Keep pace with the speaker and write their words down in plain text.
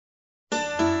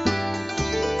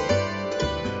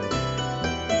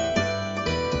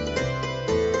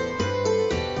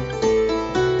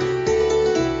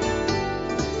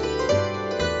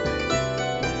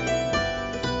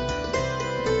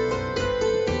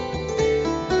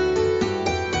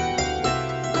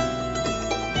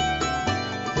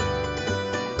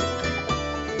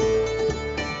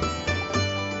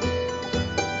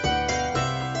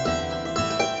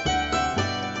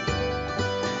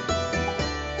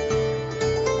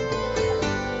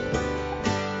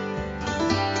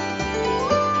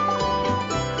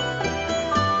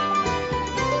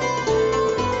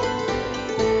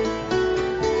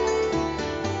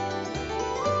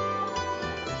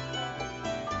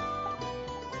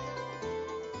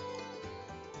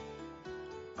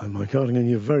I'm Mike Harding, and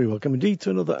you're very welcome indeed to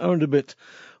another hour and a bit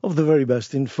of the very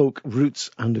best in folk,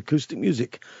 roots and acoustic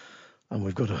music. And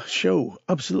we've got a show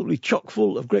absolutely chock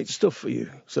full of great stuff for you.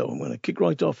 So I'm going to kick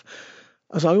right off,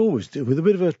 as I always do, with a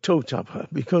bit of a toe tapper,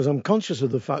 because I'm conscious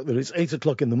of the fact that it's 8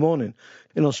 o'clock in the morning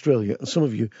in Australia, and some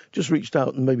of you just reached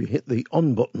out and maybe hit the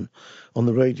on button on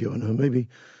the radio and are maybe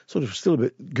sort of still a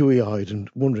bit gooey-eyed and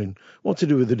wondering what to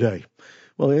do with the day.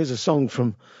 Well, here's a song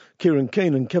from Kieran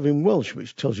Kane and Kevin Welsh,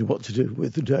 which tells you what to do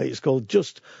with the day. It's called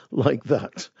Just Like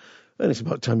That. And it's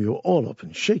about time you were all up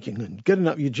and shaking and getting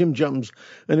up your gym jams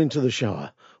and into the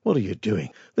shower. What are you doing?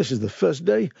 This is the first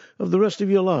day of the rest of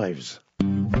your lives.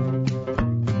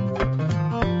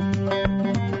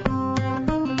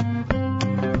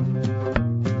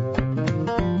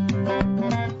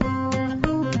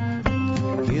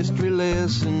 History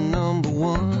lesson number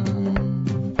 1.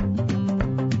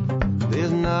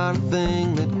 There's not a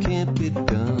thing that can't be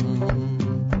done.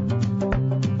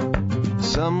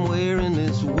 Somewhere in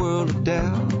this world of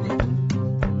doubt,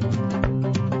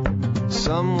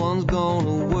 someone's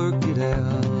gonna work it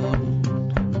out.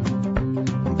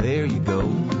 And there you go.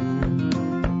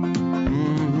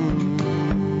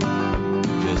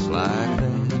 Just like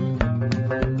that.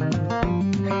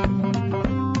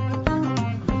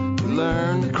 We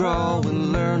learn to crawl, we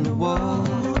learn to walk.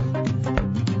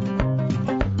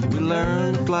 We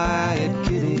learn to fly at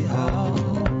Kitty Hawk.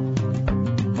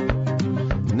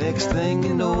 Next thing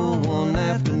you know, one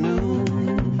afternoon,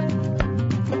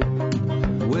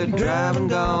 we're driving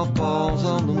golf balls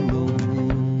on the moon.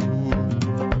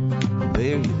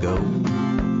 There you go.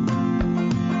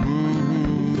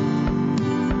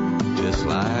 Just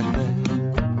like that.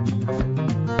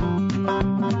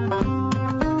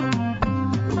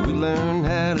 We learn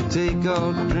how to take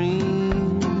our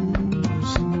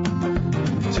dreams,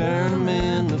 turn them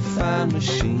into fine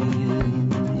machines.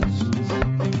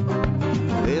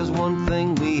 There's one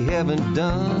thing we haven't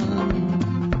done.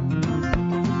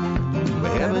 We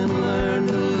haven't learned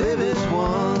to live as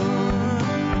one.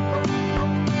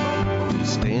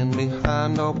 Stand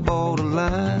behind our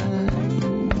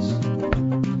borderlines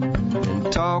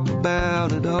and talk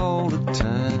about it all the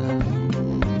time.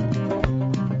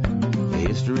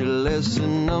 History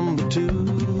lesson number 2.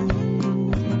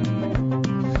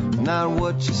 Not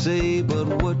what you say, but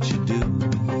what you do.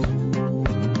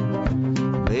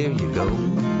 There you go.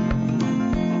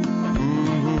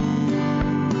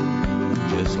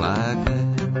 Just like that.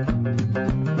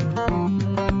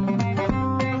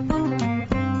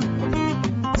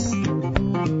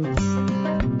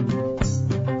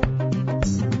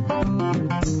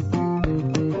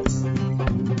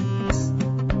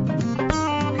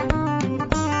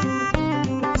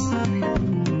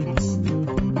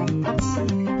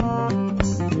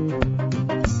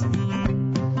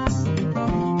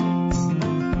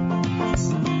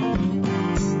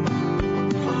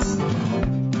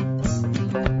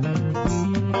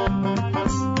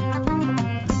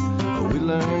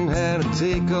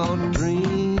 Take our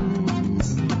dreams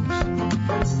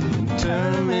and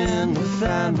turn them into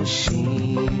fine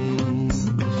machines.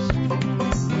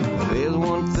 There's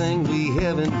one thing we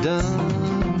haven't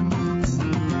done.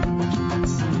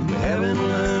 We haven't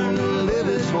learned to live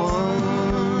as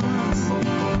one.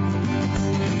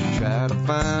 Try to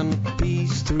find the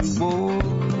peace through war,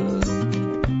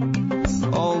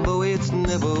 although it's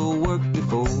never worked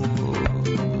before.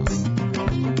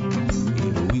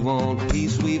 Want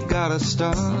peace, we've got to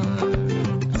start to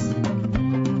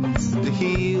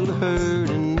heal the hurt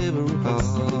in every heart.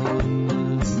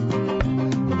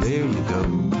 There you go.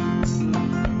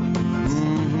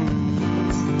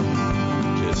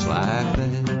 Just like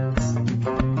that.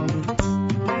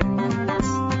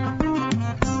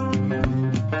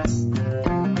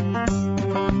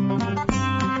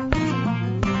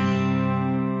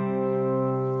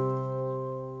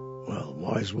 Well,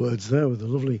 wise words there with a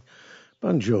lovely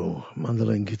banjo,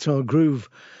 mandolin, guitar groove.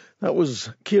 That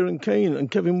was Kieran Kane and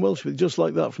Kevin Welsh with Just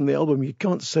Like That from the album You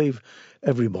Can't Save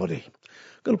Everybody. I'm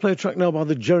going to play a track now by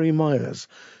the Jerry Myers,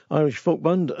 Irish folk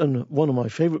band, and one of my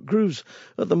favourite grooves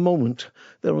at the moment.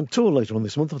 They're on tour later on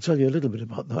this month. I'll tell you a little bit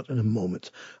about that in a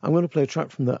moment. I'm going to play a track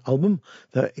from their album,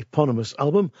 their eponymous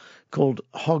album, called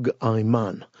Hog Eye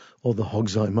Man, or the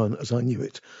Hog's Eye Man as I knew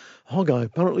it. Hog Eye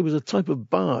apparently was a type of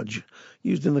barge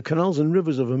used in the canals and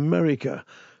rivers of America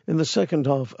in the second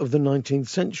half of the 19th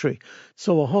century.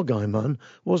 So a hog-eye man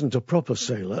wasn't a proper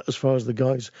sailor as far as the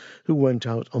guys who went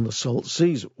out on the salt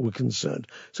seas were concerned.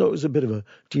 So it was a bit of a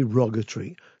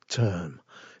derogatory term.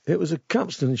 It was a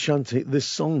capstan shanty, this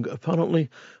song, apparently,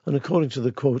 and according to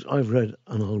the quote I've read,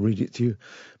 and I'll read it to you,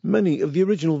 many of the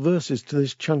original verses to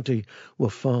this chanty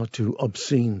were far too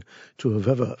obscene to have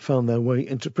ever found their way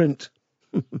into print.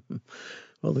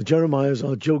 Well, the Jeremiahs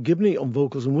are Joe Gibney on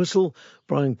vocals and whistle,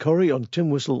 Brian Corrie on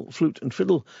tin whistle, flute and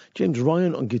fiddle, James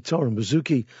Ryan on guitar and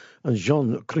bouzouki, and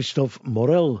Jean-Christophe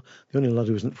Morel, the only lad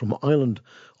who isn't from Ireland,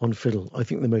 on fiddle. I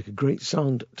think they make a great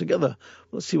sound together.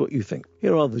 Let's see what you think.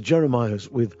 Here are the Jeremiahs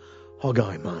with Hog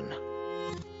Eye Man.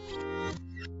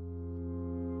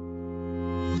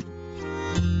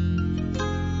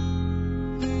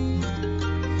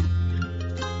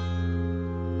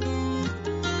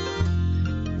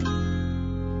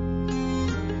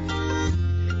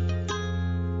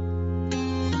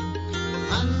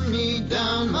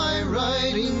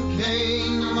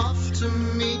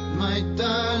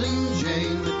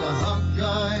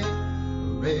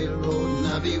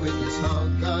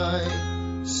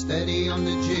 Steady on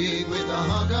the jig with the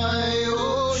hog eye,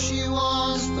 oh, she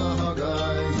wants the hog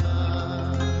eye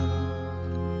man.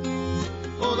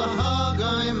 Oh, the hog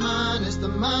eye man is the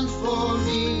man for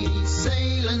me. He's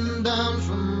sailing down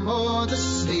from o'er the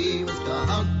sea with the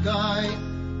hog eye,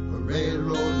 a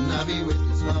railroad navvy with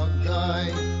his hog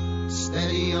eye.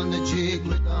 Steady on the jig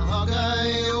with the hog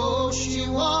eye, oh, she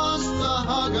wants the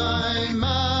hog eye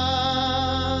man.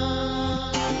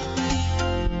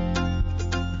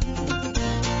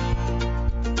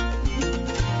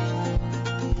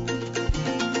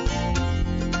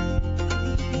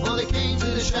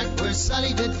 Where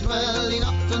Sally did dwell, he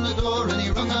knocked on the door and he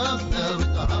rung a bell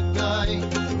with the hog guy,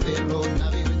 railroad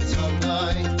navvy with his hog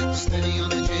guy, steady on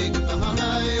the jig with the hog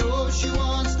guy, oh, she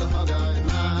wants the hog guy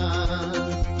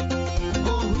man.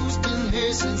 Oh, who's been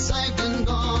here since I've been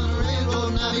gone,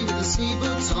 railroad navvy with the sea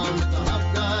boots on with the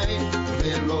hog guy,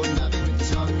 railroad navvy with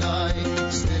his hog guy,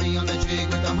 steady on the jig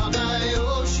with the hog guy,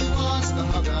 oh, she wants the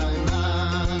hog guy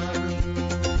man.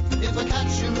 If I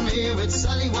catch him here with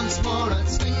Sally once more, I'd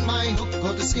swing my hook,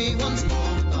 go to sea once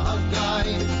more with the hog guy,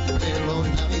 railroad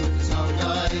navvy with his hog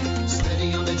guy,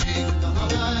 steady on the jig with the hog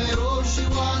guy, oh, she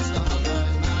wants the hog guy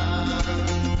man.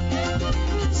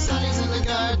 Sally's in the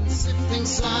garden sifting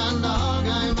sand, the hog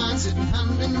guy man sitting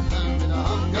hand in hand with the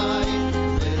hog guy,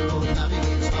 railroad navvy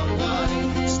with his hog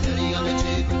guy, steady on the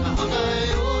jig with the hog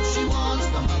guy, oh, she wants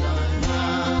the hog guy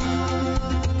man.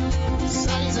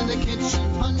 Sally's in the kitchen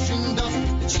punching duff,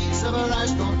 the cheeks of her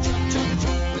eyes go chop chop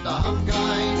chop with the hog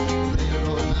guy,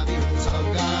 railroad navvy with his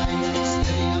hog guy,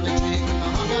 steady on the jig with the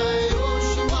hog guy, oh,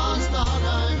 she wants the hog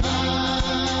guy man.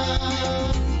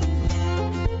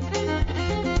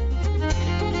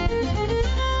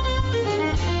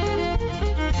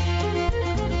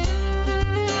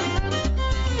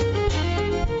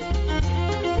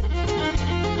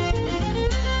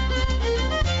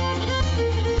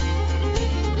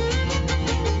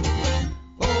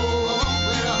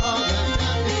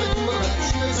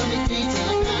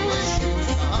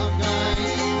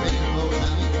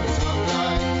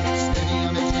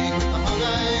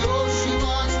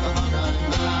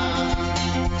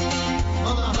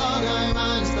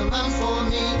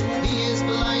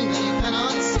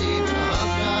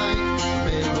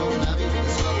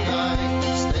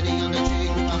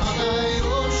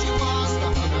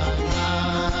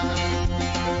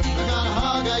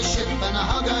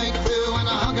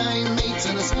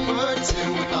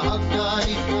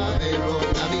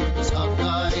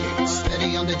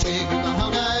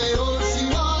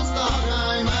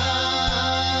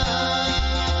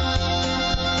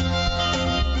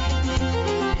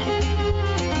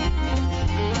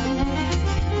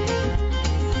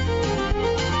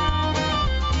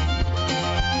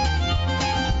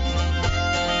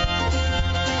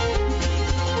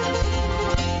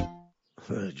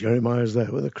 Jeremiah's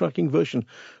there with a cracking version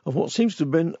of what seems to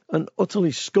have been an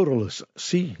utterly scurrilous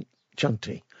sea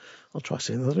chanty. I'll try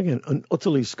saying that again. An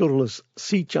utterly scurrilous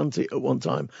sea chanty at one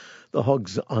time. The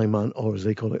Hog's Eye Man, or as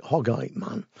they call it, Hog Eye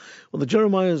Man. Well, the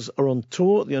Jeremiahs are on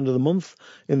tour at the end of the month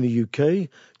in the UK.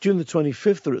 June the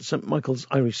 25th, they're at St Michael's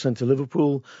Irish Centre,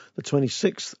 Liverpool. The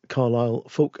 26th, Carlisle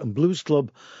Folk and Blues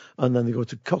Club. And then they go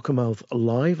to Cockermouth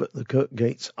Live at the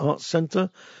Kirkgates Arts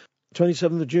Centre.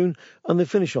 27th of June, and they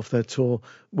finish off their tour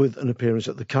with an appearance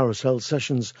at the Carousel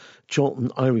Sessions,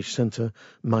 Chorlton Irish Centre,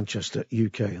 Manchester,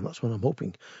 UK. And that's when I'm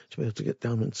hoping to be able to get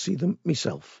down and see them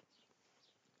myself.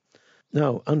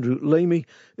 Now, Andrew Lamy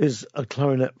is a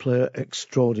clarinet player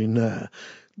extraordinaire.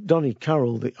 Donnie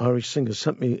Carroll, the Irish singer,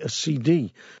 sent me a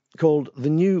CD called The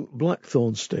New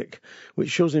Blackthorn Stick, which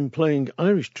shows him playing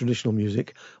Irish traditional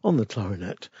music on the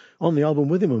clarinet. On the album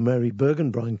with him are Mary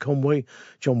Bergen, Brian Conway,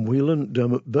 John Whelan,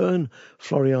 Dermot Byrne,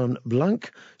 Florian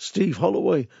Blanc, Steve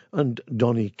Holloway and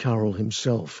Donnie Carroll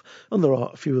himself. And there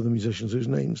are a few other musicians whose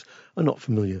names are not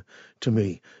familiar to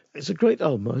me. It's a great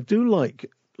album. I do like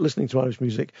listening to Irish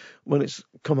music when it's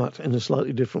come at in a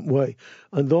slightly different way.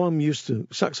 And though I'm used to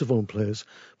saxophone players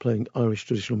playing Irish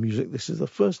traditional music, this is the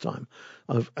first time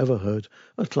I've ever heard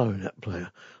a clarinet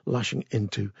player lashing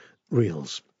into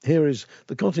reels. Here is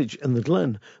The Cottage in the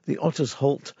Glen, The Otter's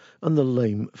Holt and The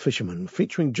Lame Fisherman,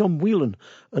 featuring John Whelan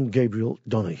and Gabriel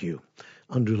Donoghue.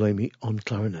 Andrew Lamy on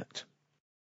clarinet.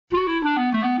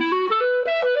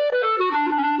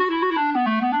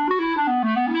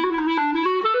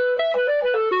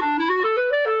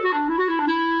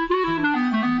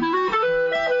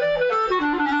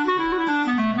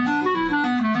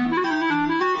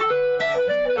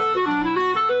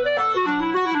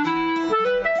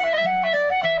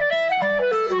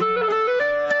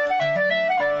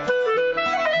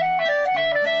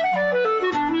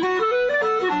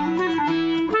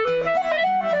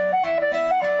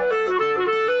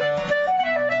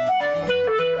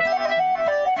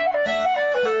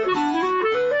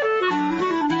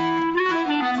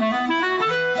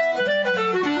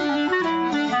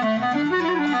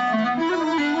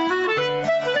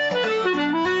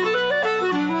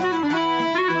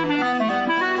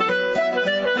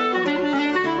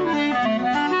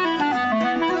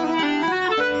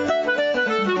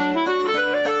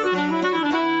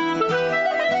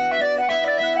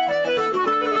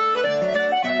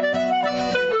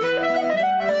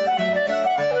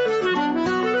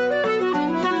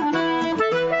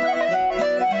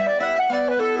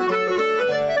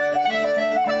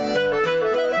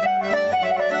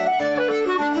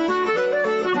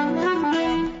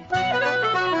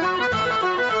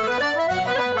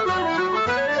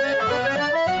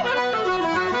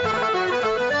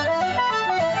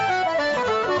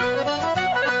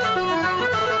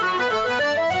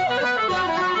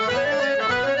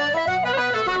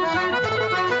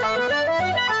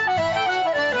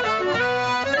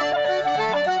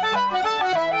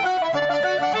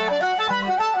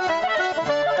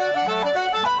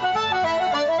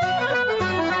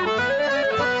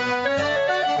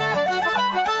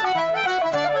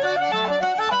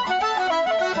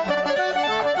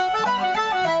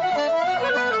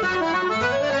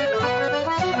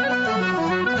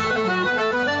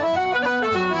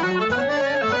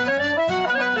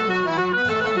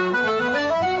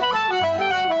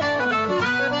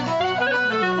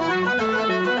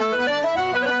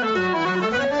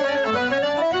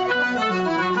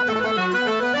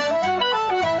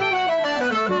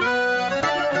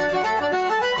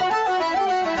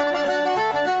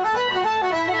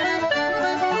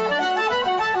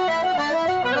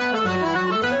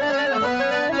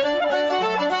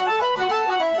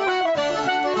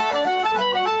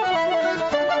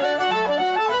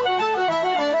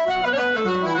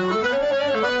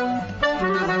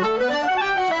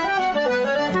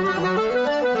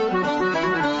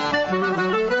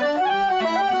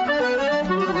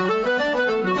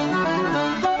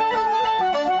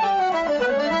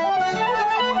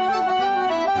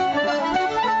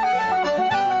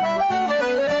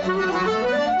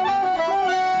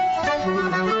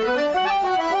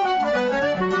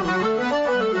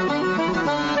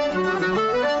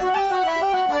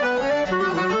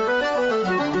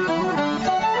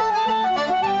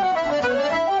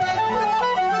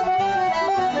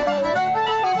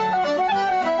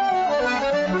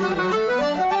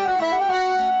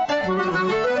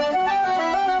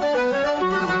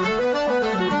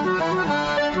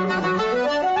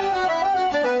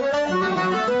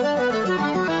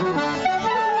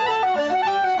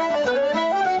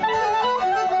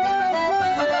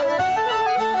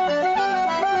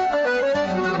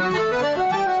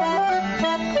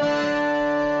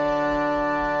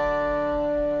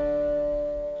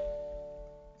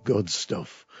 Good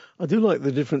stuff. I do like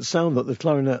the different sound that the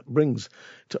clarinet brings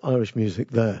to Irish music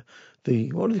there.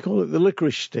 What do they call it? The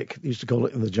licorice stick, they used to call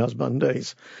it in the jazz band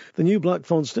days. The New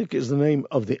Blackthorn Stick is the name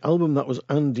of the album. That was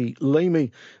Andy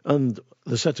Lamy, and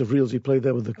the set of reels he played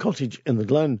there were The Cottage in the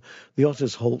Glen, The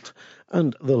Otter's Holt,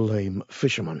 and The Lame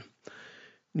Fisherman.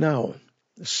 Now,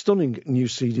 stunning new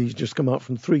CDs just come out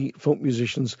from three folk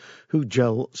musicians who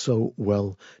gel so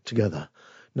well together.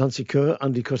 Nancy Kerr,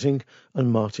 Andy Cutting, and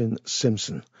Martin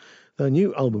Simpson. Their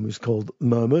new album is called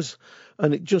Murmurs,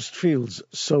 and it just feels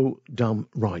so damn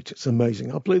right. It's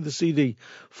amazing. I played the CD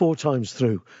 4 times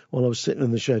through while I was sitting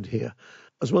in the shed here.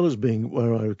 as well as being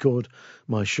where I record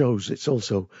my shows, it's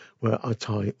also where I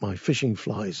tie my fishing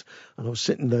flies. And I was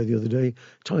sitting there the other day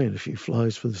tying a few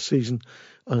flies for the season,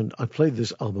 and I played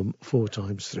this album 4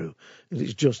 times through. It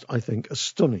is just, I think, a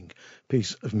stunning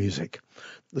piece of music.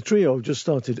 The trio have just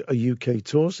started a UK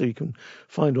tour, so you can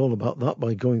find all about that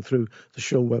by going through the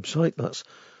show website. That's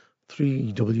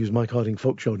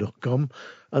 3wsmikehardingfolkshow.com,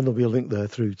 and there'll be a link there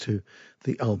through to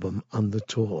the album and the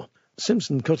tour.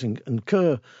 Simpson, Cutting and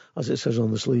Kerr, as it says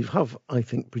on the sleeve, have, I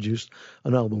think, produced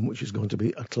an album which is going to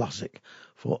be a classic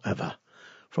forever.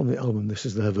 From the album, this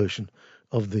is their version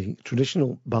of the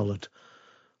traditional ballad,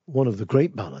 one of the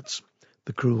great ballads,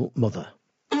 The Cruel Mother.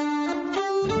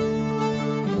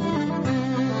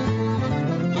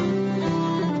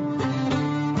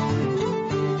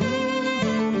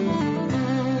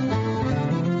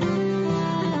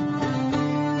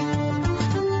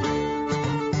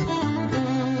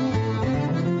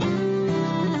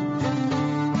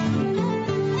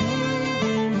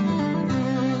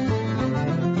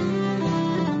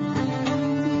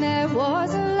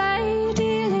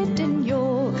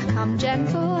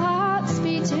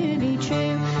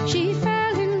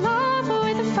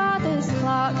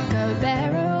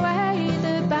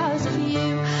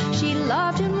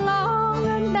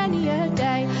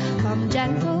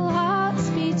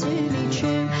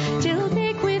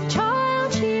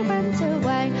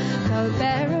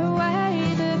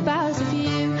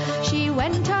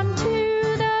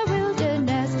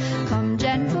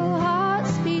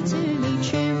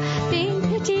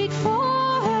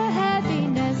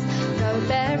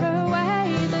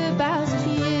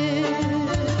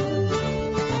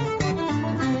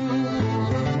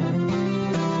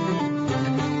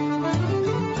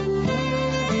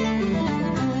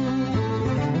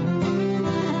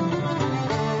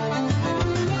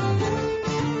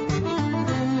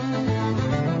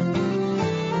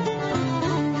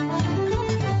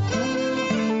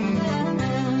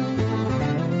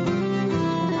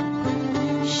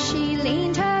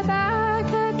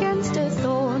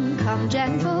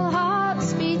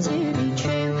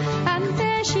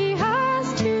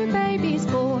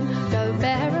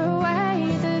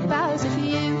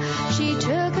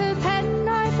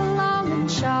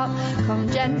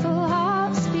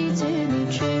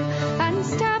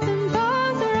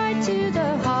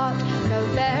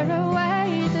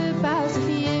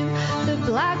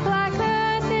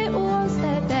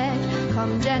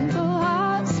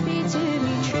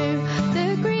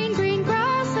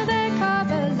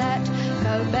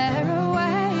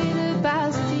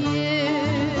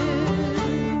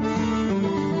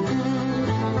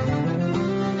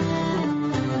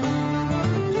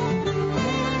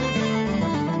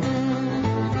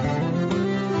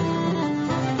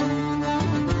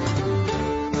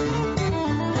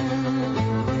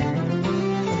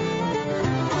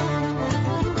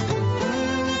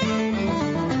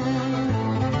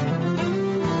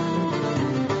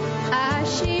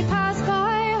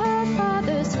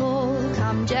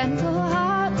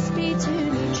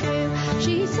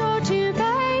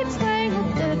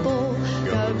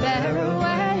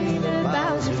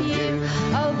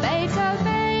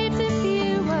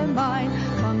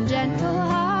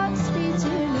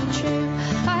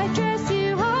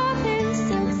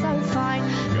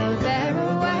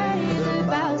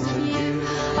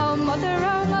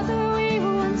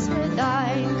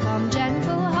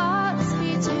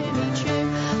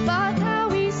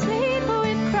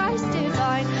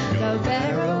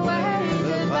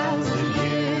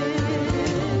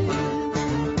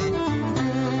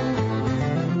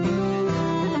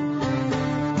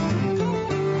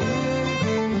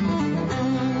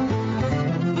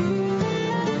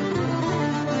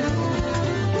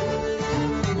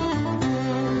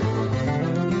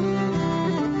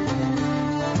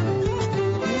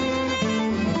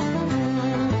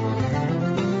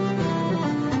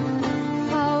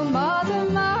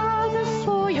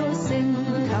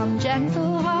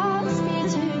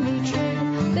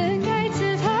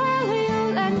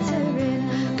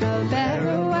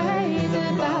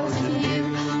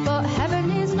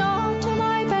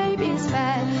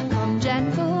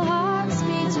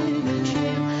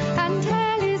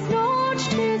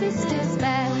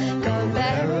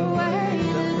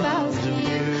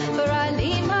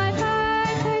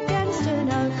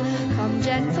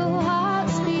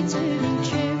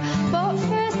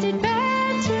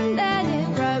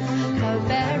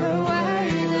 Bear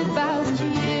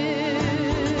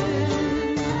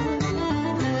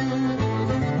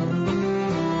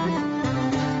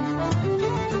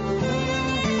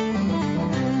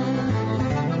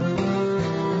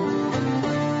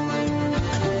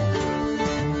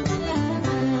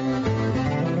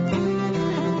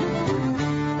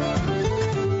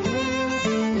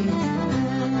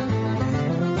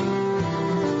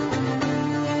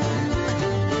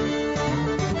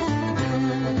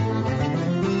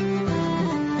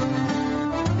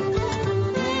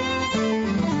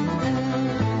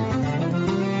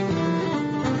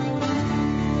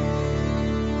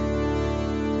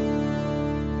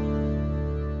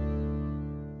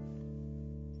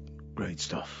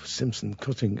stuff. Simpson,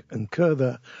 Cutting and Kerr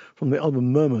there from the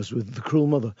album Murmurs with The Cruel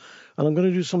Mother. And I'm going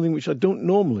to do something which I don't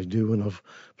normally do when I've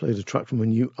played a track from a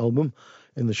new album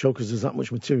in the show, because there's that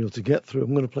much material to get through.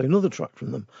 I'm going to play another track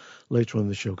from them later on in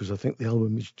the show because I think the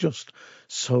album is just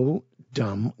so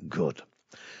damn good.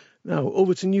 Now,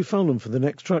 over to Newfoundland for the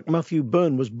next track. Matthew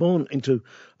Byrne was born into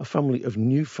a family of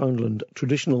Newfoundland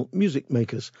traditional music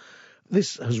makers.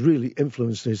 This has really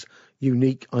influenced his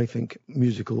unique, I think,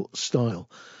 musical style.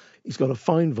 He's got a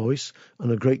fine voice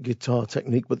and a great guitar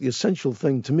technique, but the essential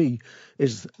thing to me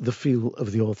is the feel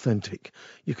of the authentic.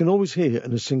 You can always hear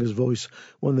in a singer's voice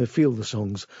when they feel the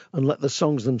songs and let the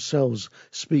songs themselves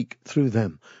speak through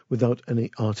them without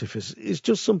any artifice. It's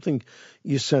just something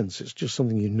you sense. It's just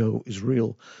something you know is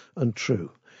real and true.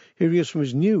 Here he is from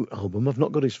his new album. I've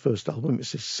not got his first album.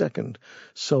 It's his second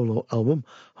solo album,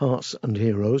 Hearts and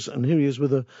Heroes. And here he is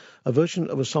with a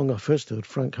version of a song I first heard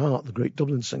Frank Hart, the great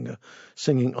Dublin singer,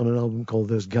 singing on an album called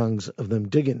There's Gangs of Them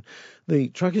Digging. The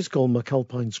track is called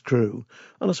McAlpine's Crew.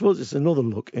 And I suppose it's another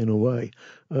look, in a way,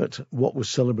 at what was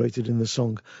celebrated in the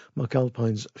song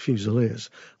McAlpine's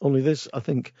Fusiliers. Only this, I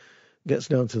think, gets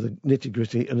down to the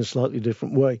nitty-gritty in a slightly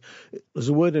different way. There's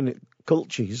a word in it,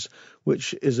 culchies,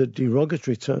 which is a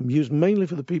derogatory term used mainly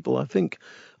for the people, I think,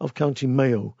 of County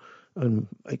Mayo, and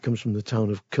it comes from the town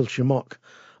of Kilchimock,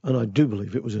 and I do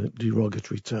believe it was a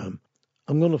derogatory term.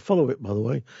 I'm going to follow it, by the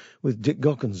way, with Dick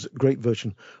Gocken's great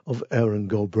version of Aaron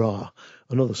Go Bra,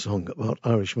 another song about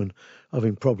Irishmen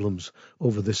having problems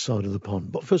over this side of the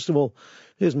pond. But first of all,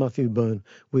 here's Matthew Byrne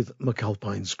with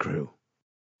McAlpine's Crew.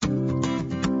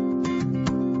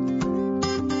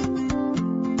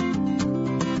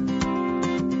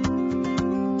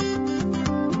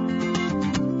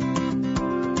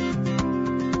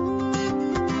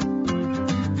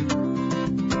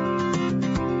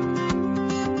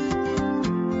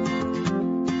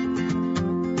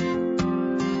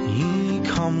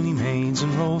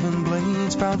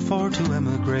 For to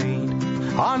emigrate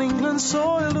on England's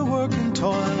soil to work and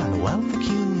toil and wealth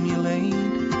accumulate.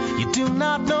 You do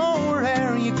not know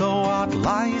where'er you go what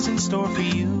lies in store for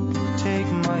you. Take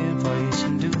my advice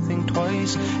and do think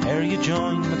twice ere you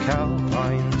join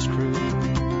McAlpine's crew.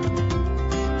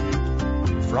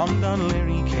 From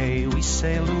Dunleary Quay we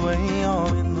sailed away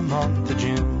all in the month of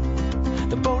June.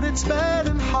 The boat had sped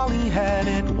and Holyhead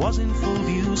it was in full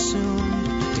view soon.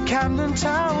 To Camden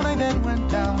Town I then went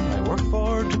down, I worked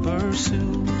for to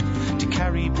pursue. To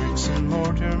carry bricks and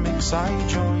mortar mix I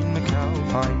joined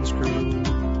McAlpine's crew.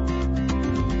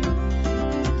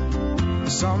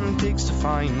 Some digs to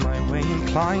find my way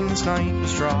inclined, this night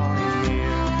was drawing near.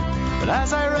 But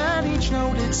as I read each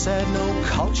note it said no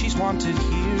culchies wanted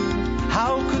here.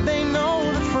 How could they know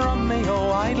that from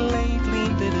Mayo I'd lately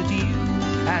bid adieu?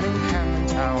 And in Camden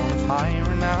Town of high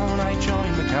renown I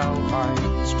joined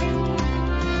McAlpine's crew.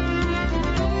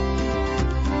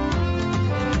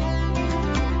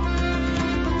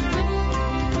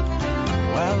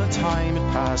 Well, the time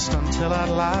had passed until at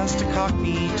last a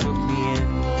cockney took me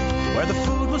in, where the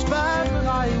food was bad but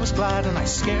I was glad and I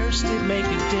scarce did make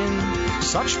a din.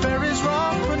 Such fare is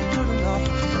rough but good enough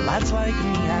for lads like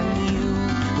me and you,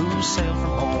 who sail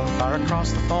from home far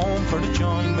across the foam for to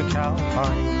join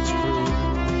McAlpine's crew.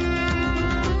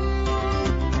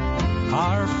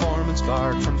 Our foreman's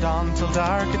guard from dawn till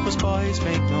dark, it was boys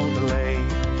make no delay.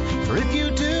 For if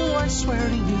you do, I swear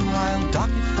to you, I'll dock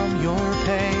it from your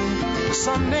pay.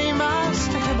 Sunday mass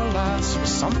to him, alas, was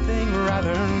something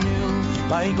rather new,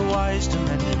 likewise to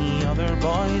many other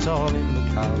boys all in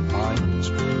McAlpine's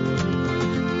crew.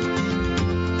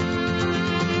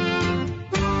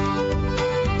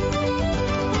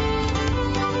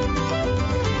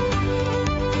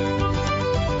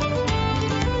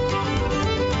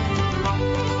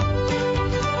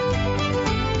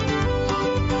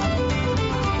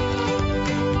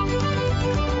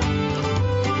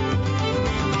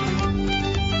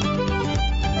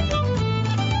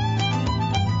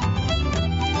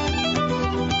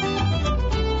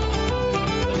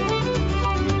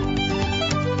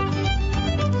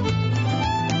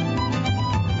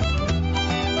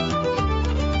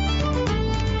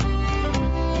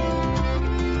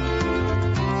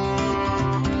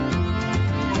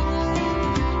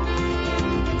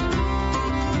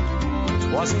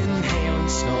 Was in hail and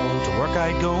snow, to work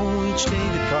I'd go each day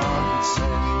that God had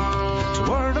sent.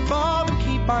 To earn a bob and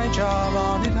keep my job,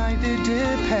 on it I did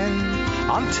depend.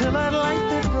 Until at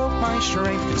length it broke my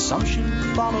strength, consumption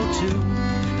followed too.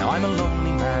 Now I'm a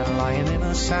lonely man lying in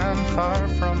a sand far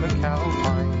from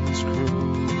McAlpine's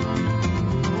crew.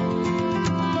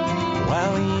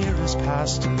 Well, a year has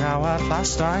passed and now at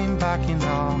last I'm back in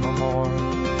Almamore.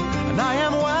 and I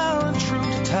am well and true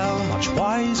to tell, much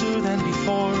wiser than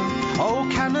before. Oh,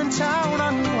 Camden Town,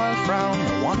 on who I'll frown,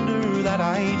 no wonder that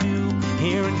I do.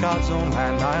 Here in God's own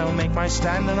land I'll make my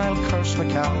stand, and I'll curse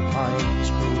McAlpine's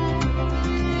crew.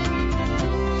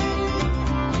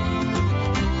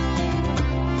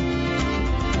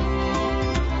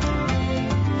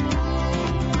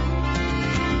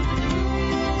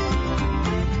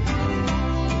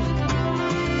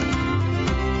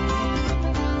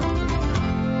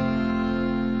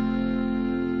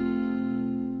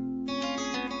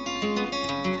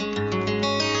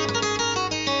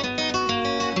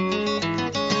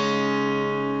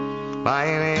 My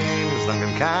name's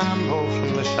Duncan Campbell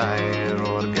from the Shire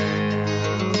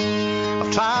O'Gale.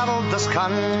 I've travelled this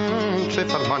country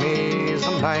for monies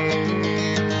and night.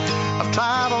 I've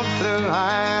travelled through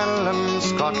Ireland,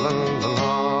 Scotland and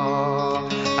all,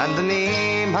 and the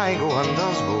name I go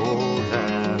under's Boulder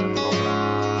and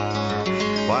O'Bra.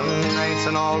 One night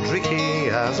in Aldrichy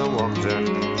as I walked in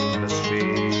the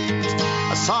street,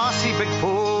 a saucy big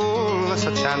pole, it's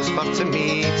a chance for to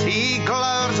meet. He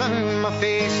glowered in my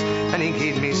face and he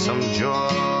gave me some jaw,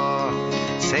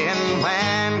 saying,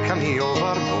 when come ye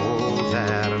over Boulder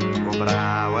and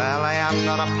O'Bra? Well, I am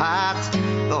not a Pat,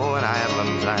 though in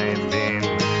Ireland I've been,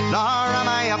 nor am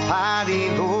I a Paddy,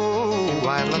 though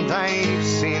Ireland I've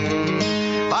seen.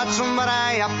 But were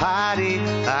I a Paddy,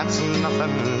 that's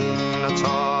nothing at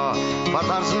all, for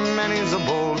there's many's a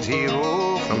bold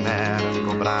hero from there and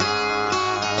O'Bra.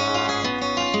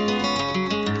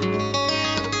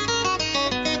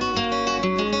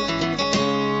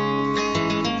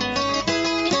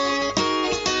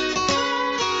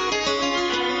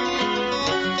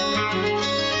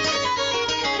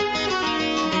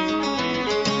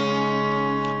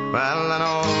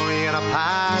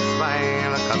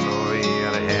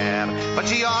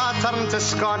 Turn to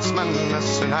Scotsman as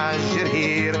soon as you're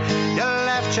here. You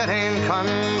left your own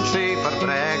country for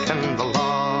breaking the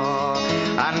law,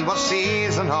 and we're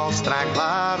seizing all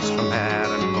stragglers from here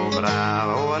and O'Bra.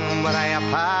 Oh, and were I a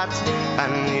Pat,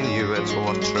 and you knew it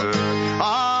were true,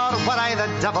 or were I the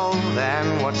devil,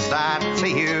 then what's that to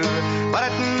you? Were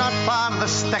it not for the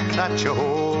stick that you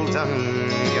hold in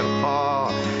your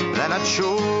paw, then I'd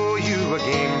show you a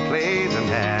game played in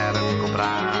here and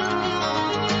O'Bra.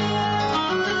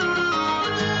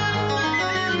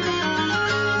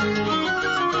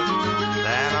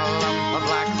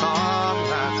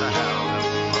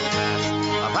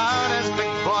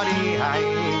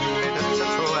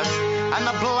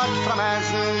 Blood from his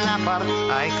napper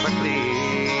I quickly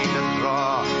did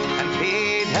draw, and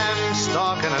paid him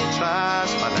stocking and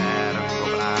trust for there and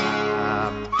O'Bra.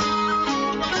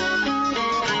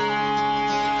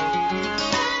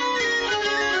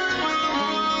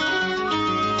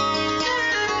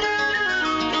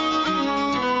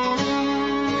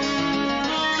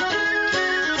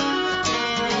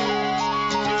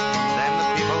 Then the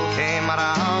people came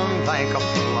around like a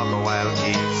flock of wild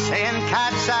geese, saying,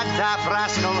 catch that daft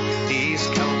rascal, he's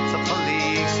killed the police.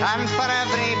 And for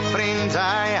every friend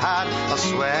I had, I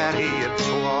swear he had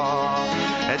twa.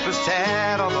 It was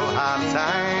terrible hard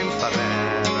time for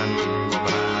them and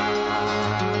O'Bra.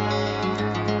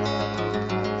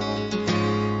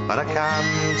 But I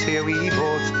came to a wee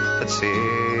boat that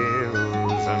sails in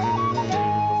the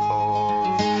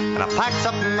Forth, and I packed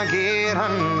up my gear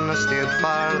and I steered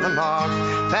for the north.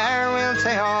 Farewell to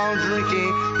Aldrichy,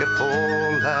 your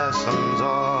pole lessons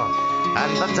are,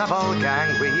 and the double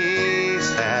gang we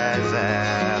says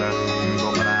there and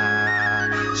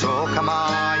O'Bra. So come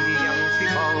on, ye young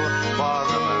people,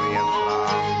 wherever you're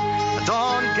from,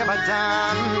 don't give a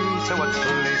damn to what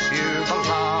place you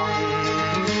belong.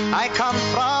 I come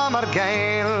from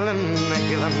Argyll and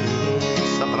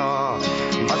Gillen-Sabra,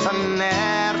 but I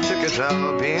ne'er took a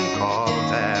drill being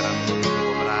called there and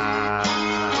O'Bra.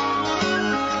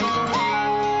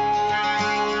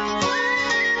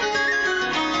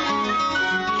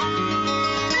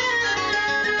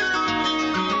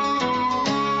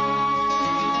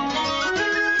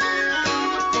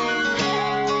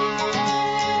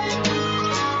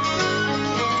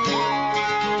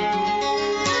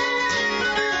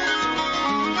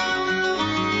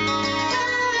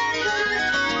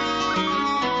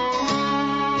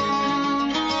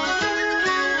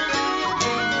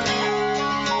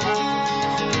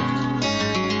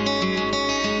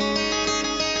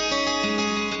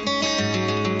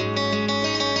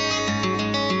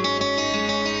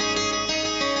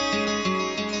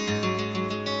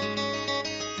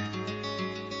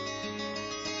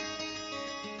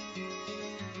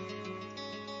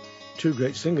 Two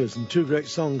great singers and two great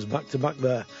songs back to back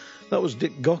there That was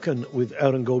Dick Gaughan with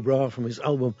Erin Go Bragh from his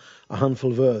album A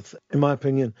Handful of Earth. In my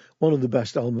opinion, one of the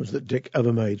best albums that Dick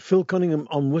ever made. Phil Cunningham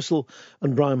on whistle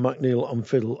and Brian McNeil on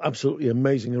fiddle. Absolutely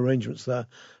amazing arrangements there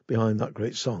behind that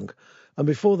great song. And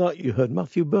before that, you heard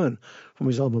Matthew Byrne from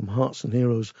his album Hearts and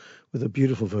Heroes with a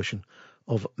beautiful version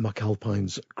of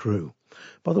McAlpine's Crew.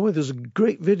 By the way, there's a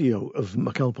great video of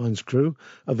McAlpine's Crew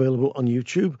available on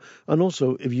YouTube. And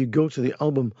also, if you go to the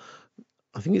album,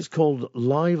 I think it's called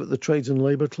Live at the Trades and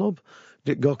Labour Club,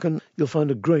 Dick Gaughan, you'll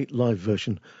find a great live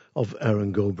version of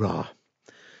Erin Go Bragh.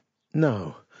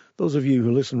 Now, those of you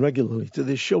who listen regularly to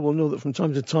this show will know that from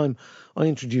time to time I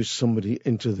introduce somebody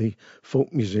into the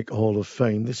Folk Music Hall of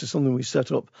Fame. This is something we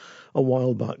set up a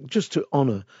while back just to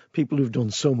honour people who've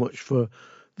done so much for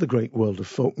the great world of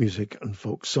folk music and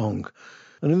folk song.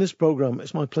 And in this programme,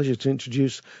 it's my pleasure to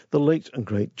introduce the late and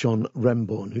great John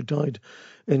Remborn, who died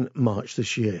in March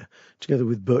this year. Together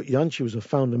with Bert Jansch, he was a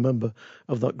founder member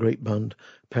of that great band,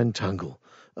 Pentangle.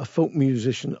 A folk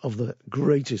musician of the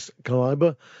greatest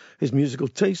calibre. His musical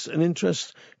tastes and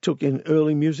interests took in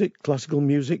early music, classical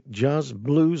music, jazz,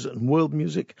 blues and world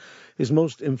music. His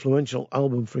most influential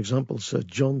album, for example, Sir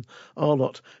John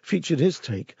Arlott, featured his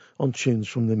take on tunes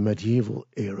from the medieval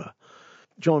era.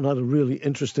 John had a really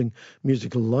interesting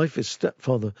musical life. His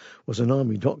stepfather was an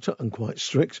army doctor and quite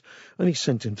strict, and he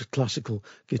sent him to classical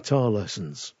guitar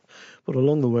lessons. But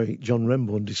along the way, John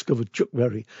Remborn discovered Chuck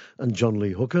Berry and John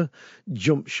Lee Hooker,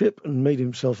 jumped ship and made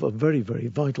himself a very, very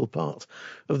vital part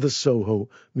of the Soho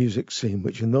music scene,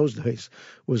 which in those days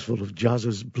was full of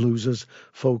jazzers, bluesers,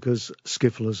 folkers,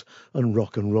 skifflers and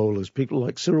rock and rollers. People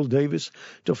like Cyril Davis,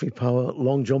 Duffy Power,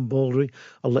 Long John Baldry,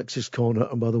 Alexis Corner,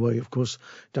 and by the way, of course,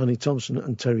 Danny Thompson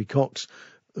and Terry Cox,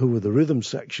 who were the rhythm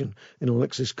section in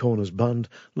Alexis Corner's band,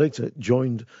 later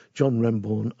joined John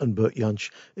Remborn and Bert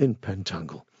Jansch in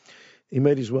Pentangle. He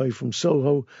made his way from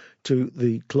Soho to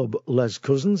the club Les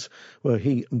Cousins, where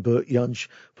he and Bert Jansch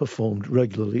performed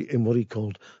regularly in what he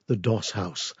called the Doss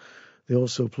House. They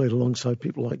also played alongside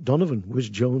people like Donovan, Whiz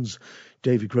Jones,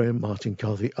 Davy Graham, Martin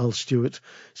Carthy, Al Stewart,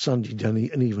 Sandy Denny,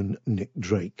 and even Nick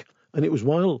Drake. And it was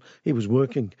while he was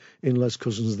working in Les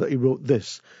Cousins that he wrote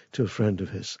this to a friend of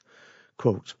his.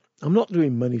 Quote, "I'm not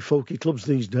doing many folky clubs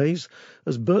these days,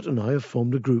 as Bert and I have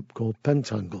formed a group called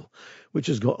Pentangle, which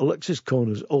has got Alexis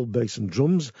Corner's old bass and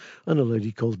drums and a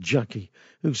lady called Jackie,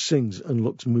 who sings and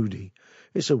looks moody.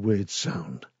 It's a weird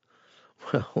sound."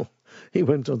 Well, he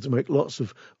went on to make lots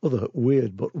of other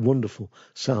weird but wonderful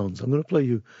sounds. I'm going to play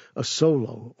you a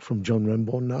solo from John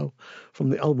Remborn now, from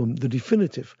the album The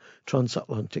Definitive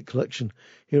Transatlantic Collection.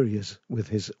 Here he is with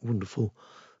his wonderful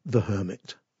The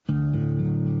Hermit.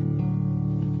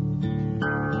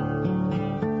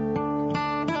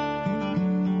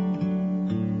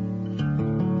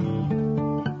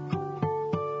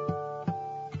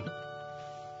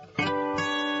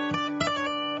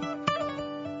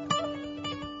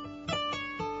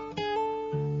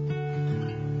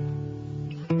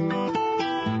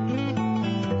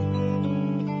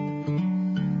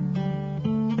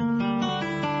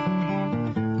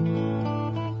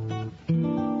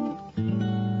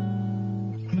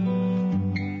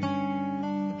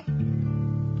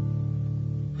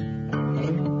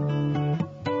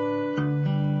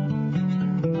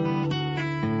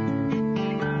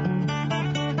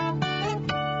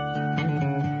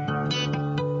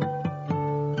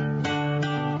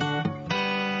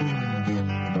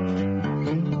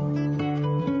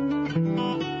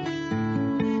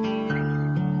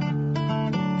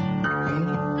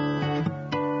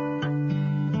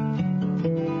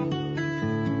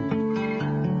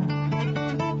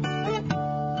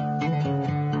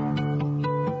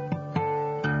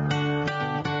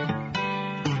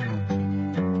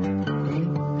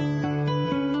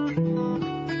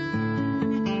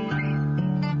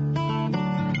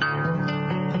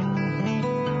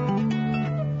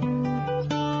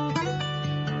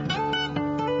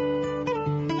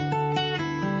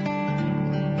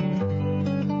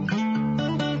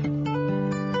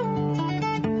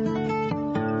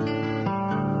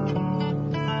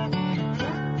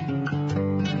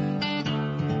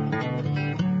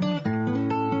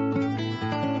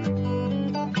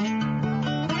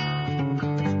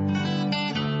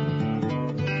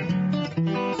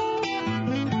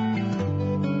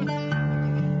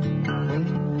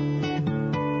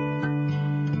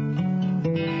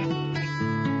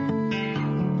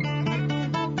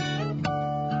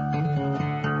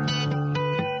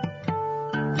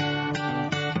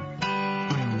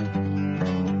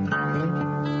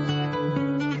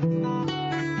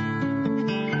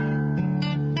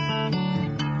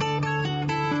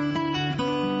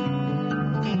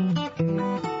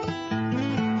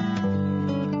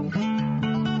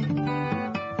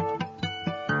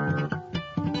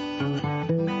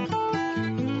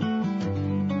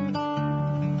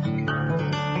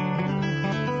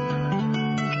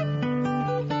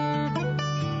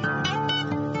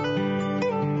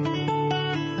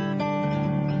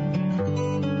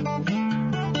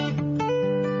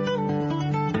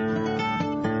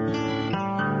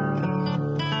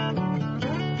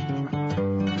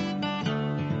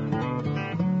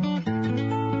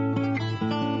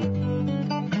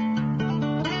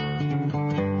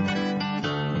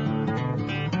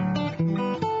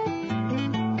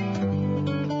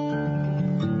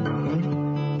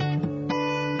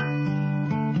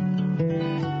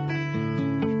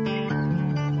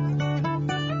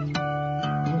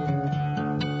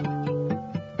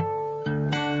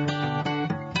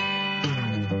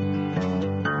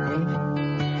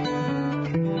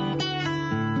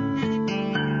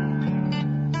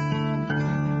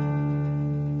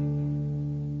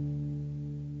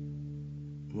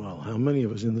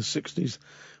 was in the 60s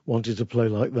wanted to play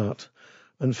like that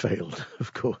and failed,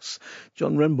 of course.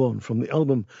 John Renbourn from the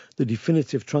album The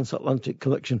Definitive Transatlantic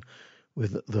Collection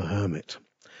with The Hermit.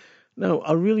 Now,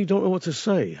 I really don't know what to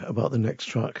say about the next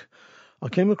track. I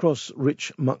came across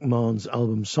Rich McMahon's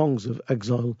album Songs of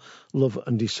Exile, Love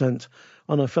and Descent,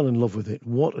 and I fell in love with it.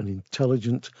 What an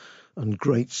intelligent and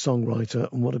great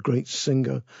songwriter, and what a great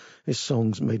singer. His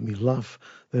songs made me laugh,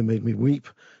 they made me weep,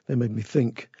 they made me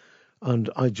think.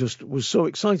 And I just was so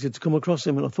excited to come across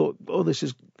him, and I thought, oh, this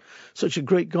is such a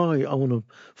great guy. I want to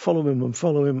follow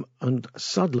him. And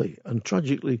sadly and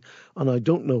tragically, and I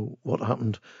don't know what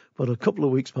happened, but a couple of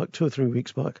weeks back, 2 or 3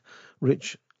 weeks back,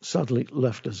 Rich sadly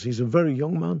left us. He's a very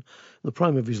young man, in the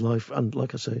prime of his life, and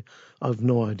like I say, I've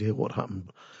no idea what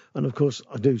happened. And of course,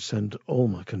 I do send all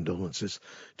my condolences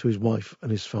to his wife and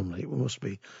his family. It must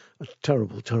be a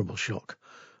terrible, terrible shock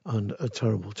and a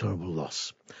terrible, terrible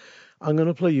loss. I'm going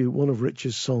to play you one of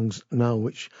Rich's songs now,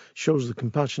 which shows the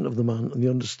compassion of the man and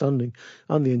the understanding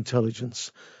and the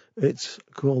intelligence. It's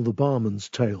called The Barman's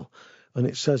Tale, and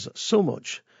it says so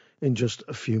much in just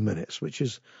a few minutes, which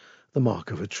is the mark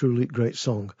of a truly great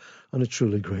song and a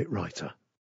truly great writer.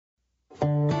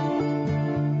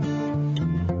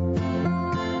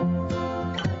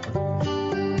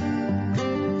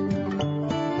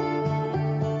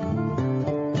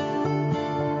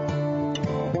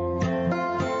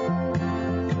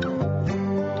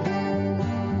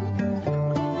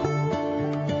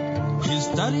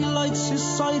 Daddy likes his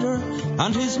cider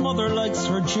and his mother likes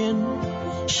her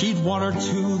gin. She'd 1 or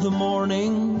 2 the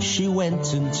morning she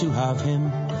went in to have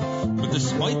him. But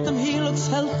despite them he looks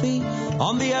healthy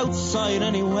on the outside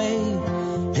anyway.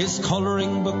 His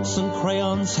colouring books and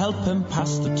crayons help him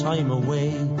pass the time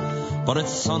away. But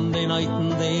it's Sunday night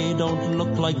and they don't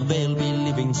look like they'll be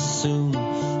leaving soon.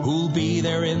 Who'll be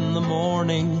there in the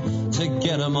morning to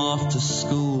get him off to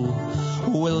school?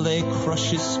 Will they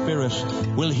crush his spirit?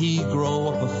 Will he grow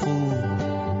up a fool?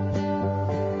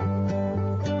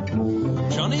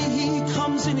 Johnny, he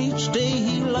comes in each day,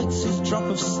 he likes his drop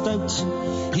of stout.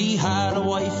 He had a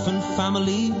wife and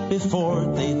family before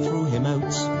they threw him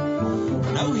out.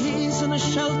 Now he's in a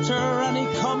shelter and he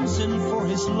comes in for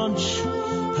his lunch.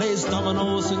 Plays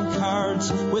dominoes and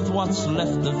cards with what's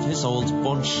left of his old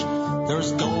bunch.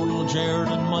 There's Donald, Jared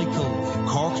and Michael,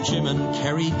 Cork Jim and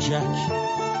Kerry Jack,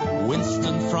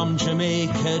 Winston from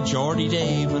Jamaica, Geordie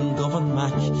Dave and Govan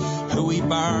Mac, who he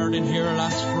barred in here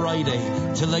last Friday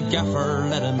till the gaffer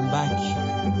let him back.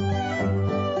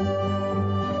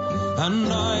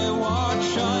 And I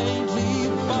watch idly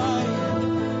by,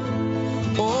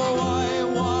 oh I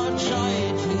watch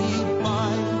idly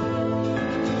by,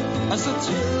 as the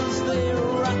tills they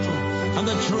rattle and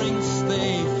the drinks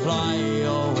they fly,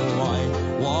 oh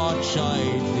I watch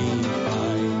idly by.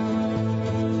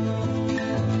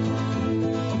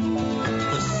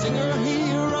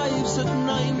 At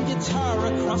 9, guitar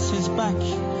across his back.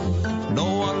 No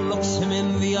one looks him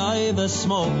in the eye, the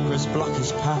smokers block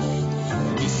his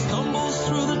path. He stumbles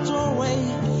through the doorway,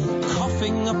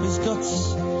 coughing up his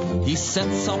guts. He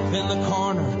sets up in the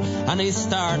corner and he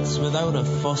starts without a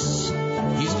fuss.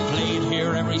 He's played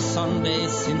here every Sunday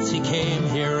since he came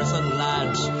here as a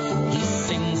lad. He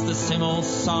sings the same old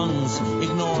songs,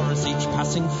 ignores each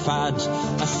passing fad.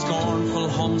 A scornful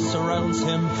hum surrounds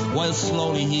him while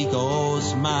slowly he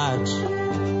goes mad.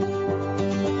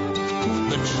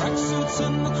 The tracksuits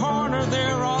in the corner,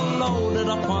 they're all loaded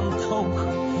up on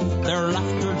coke. Their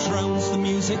laughter drowns the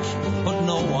music, but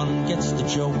no one gets the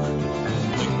joke.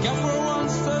 The gaffer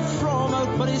wants to throw him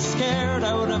out, but he's scared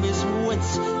out of his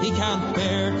wits. He can't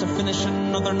bear to finish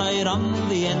another night on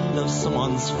the end of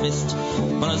someone's fist.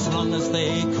 But as long as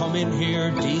they come in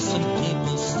here, decent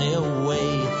people stay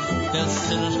away. They'll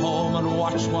sit at home and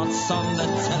watch what's on the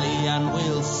telly, and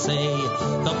we'll say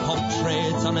the pub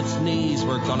trade's on its knees,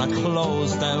 we're gonna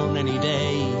close down any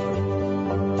day.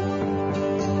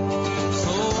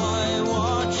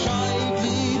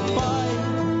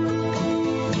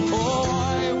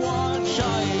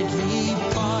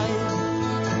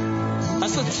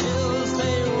 The tills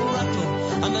they rattle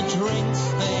and the drinks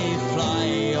they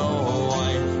fly, oh I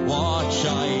watch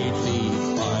idly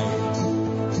by.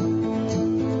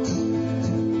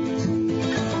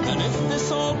 And if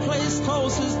this old place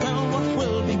closes down, what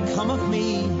will become of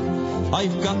me?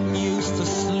 I've gotten used to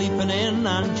sleeping in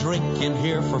and drinking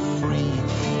here for free.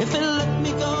 If they let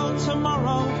me go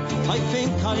tomorrow, I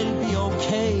think I'll be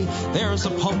okay. There's a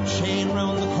pub chain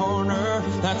round the corner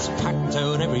that's packed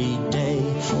out every day.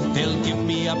 They'll give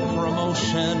me a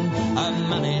promotion, a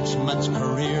management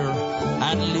career.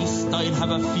 At least I'd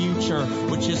have a future,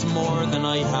 which is more than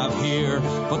I have here.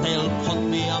 But they'll put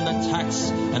me on the tax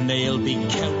and they'll be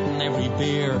counting on every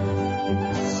beer.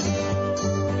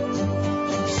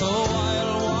 So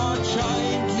I'll watch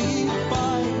idly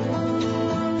by.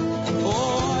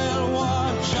 Oh, I'll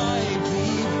watch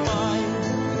idly by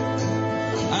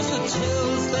as the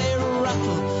tills they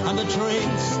rattle and the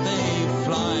drinks they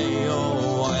fly.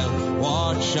 Oh, I'll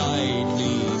watch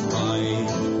idly by.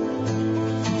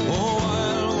 Oh,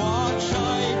 I'll watch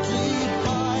idly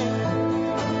by.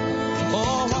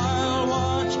 Oh, I'll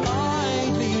watch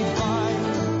idly by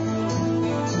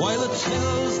while the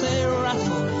tills they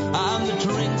rattle and the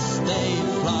drinks they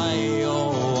fly.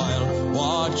 Oh, I'll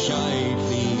watch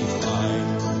idly by.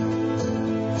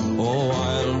 Oh,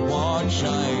 I'll watch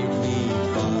idly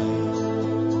by.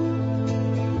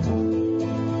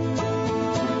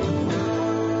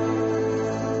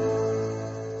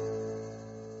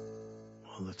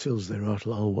 While the tills they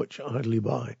rattle, I'll watch idly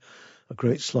by. A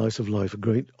great slice of life, a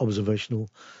great observational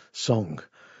song.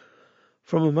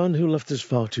 From a man who left us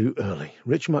far too early,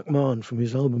 Rich McMahon, from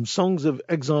his album Songs of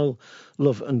Exile,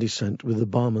 Love and Descent with the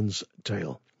Barman's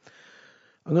Tale.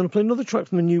 I'm going to play another track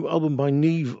from the new album by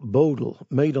Neve Bodel.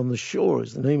 Made on the Shore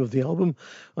is the name of the album,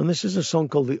 and this is a song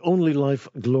called The Only Life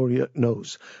Gloria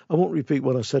Knows. I won't repeat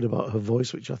what I said about her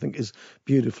voice, which I think is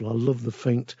beautiful. I love the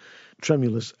faint,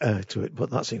 tremulous air to it, but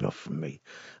that's enough from me.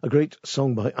 A great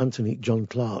song by Anthony John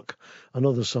Clark,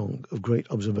 another song of great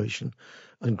observation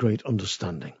and great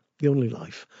understanding. The Only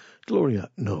Life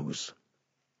Gloria Knows.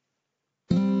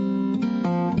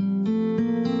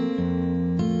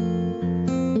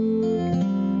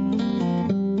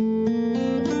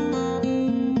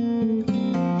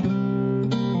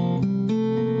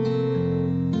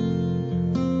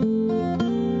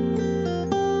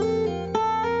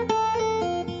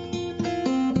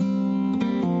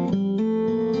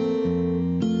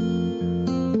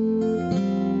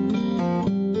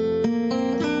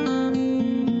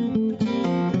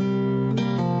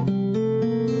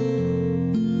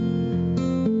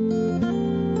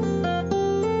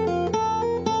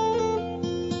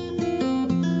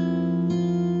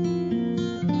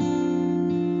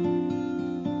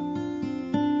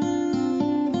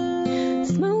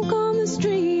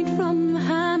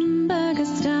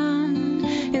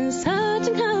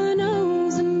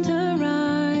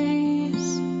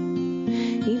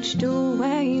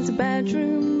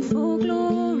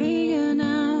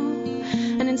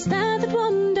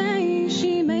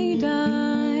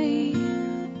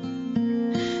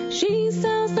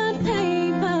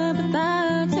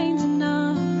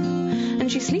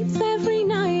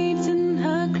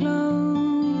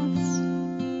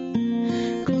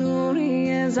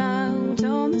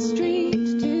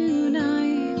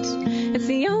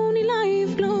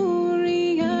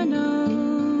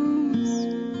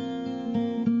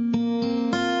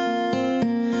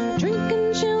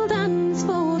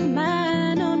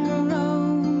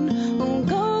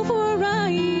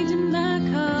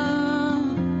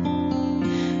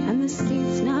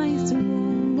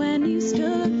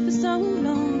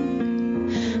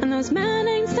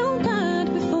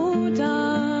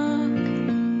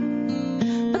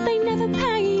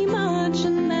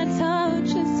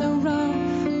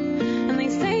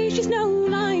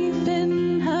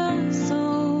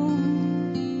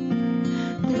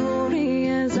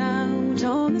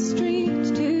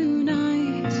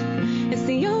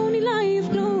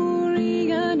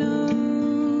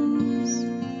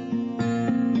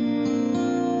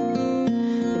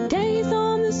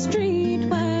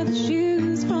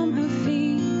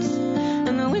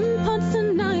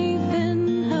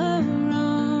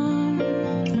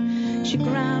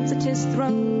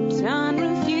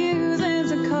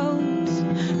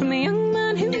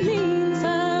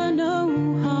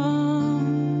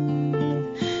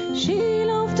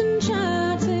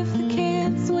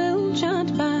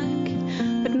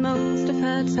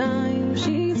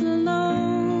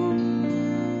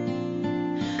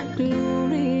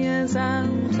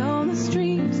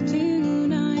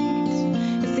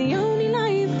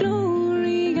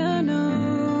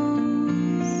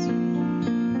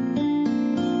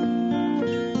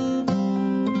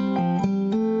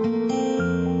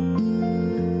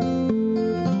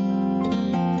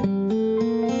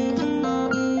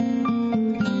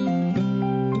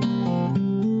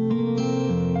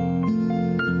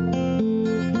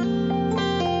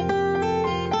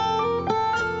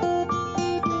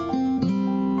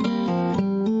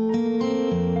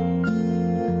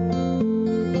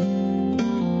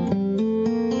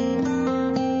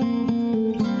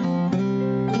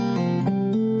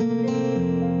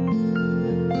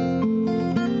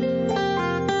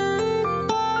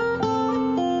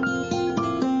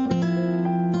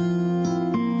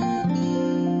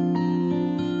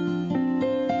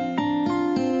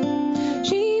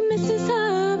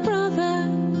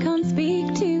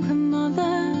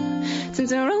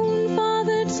 her own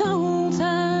father told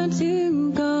her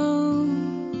to go.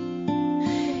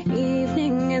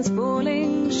 Evening is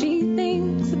falling, she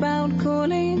thinks about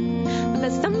calling, but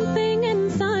there's something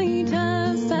inside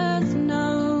her says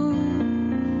no.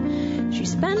 She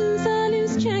spends her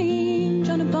loose change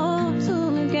on a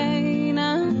bottle again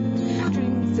and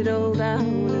drinks it all down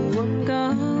in one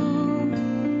go.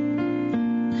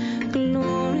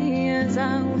 Gloria's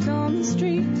out on the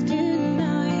streets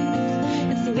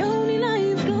tonight. It's the only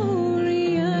life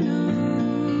Gloria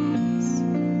knows.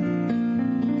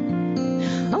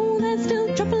 Oh, there's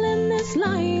still trouble in this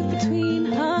life between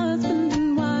husband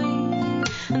and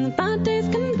wife, and the bad days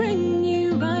can bring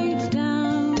you right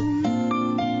down.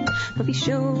 But be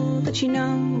sure that you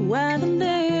know where the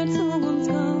little ones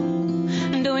go,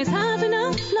 and always have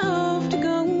enough love to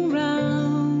go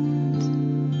round.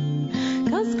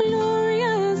 'Cause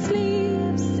Gloria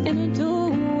sleeps in a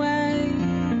doorway,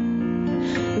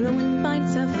 the wind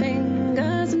bites her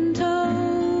fingers and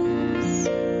toes.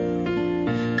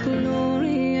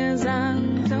 Gloria's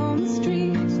out on the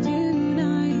streets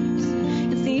tonight.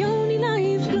 It's the only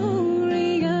life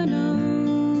Gloria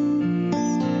knows.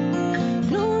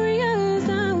 Gloria's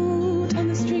out on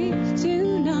the streets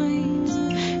tonight.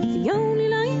 It's the only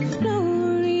life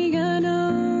Gloria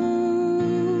knows.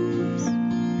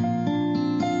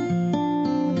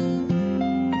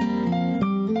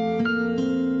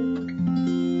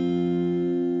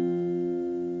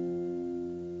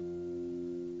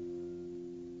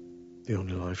 The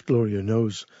Only Life Gloria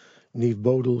Knows, Niamh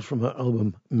Bodal from her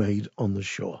album Made on the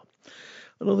Shore.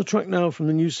 Another track now from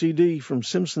the new CD from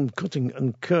Simpson, Cutting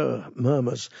and Kerr,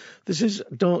 Murmurs. This is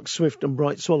Dark, Swift and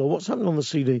Bright Swallow. What's happened on the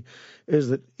CD is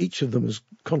that each of them has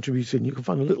contributed. You can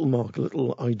find a little mark, a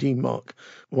little ID mark.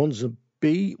 One's a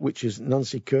B, which is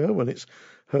Nancy Kerr, when it's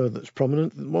her that's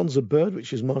prominent. One's a bird,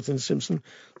 which is Martin Simpson.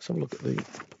 Let's have a look at the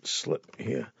slip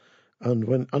here. And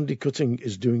when Andy Cutting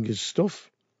is doing his stuff,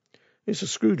 it's a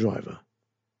screwdriver.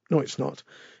 No, it's not.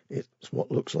 It's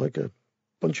what looks like a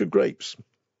bunch of grapes.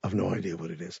 I've no idea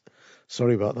what it is.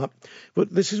 Sorry about that. But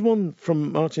this is one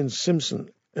from Martin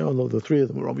Simpson, although the three of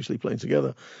them were obviously playing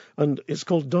together. And it's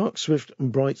called Dark, Swift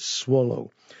and Bright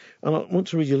Swallow. And I want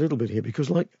to read you a little bit here because,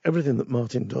 like everything that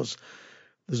Martin does,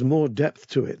 there's more depth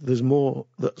to it. There's more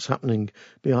that's happening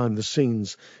behind the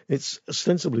scenes. It's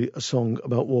ostensibly a song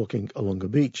about walking along a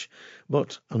beach.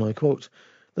 But, and I quote,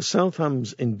 "The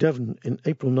Southams in Devon in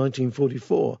April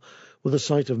 1944 were the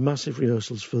site of massive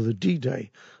rehearsals for the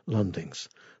D-Day landings.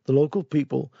 The local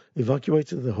people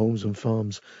evacuated their homes and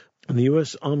farms, and the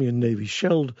US Army and Navy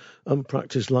shelled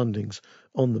unpracticed landings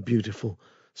on the beautiful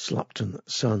Slapton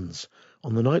Sands.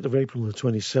 On the night of April the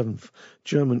 27th,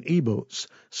 German E-boats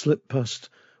slipped past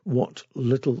what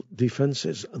little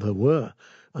defences there were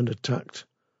and attacked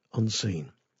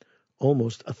unseen.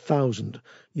 Almost 1,000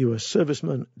 US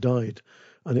servicemen died,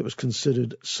 and it was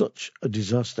considered such a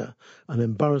disaster, an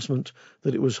embarrassment,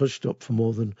 that it was hushed up for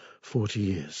more than 40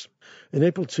 years. In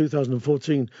April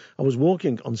 2014, I was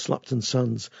walking on Slapton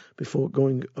Sands before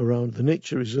going around the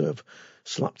nature reserve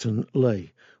Slapton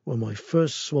Lay, where my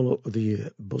first swallow of the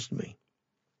year buzzed me."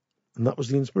 And that was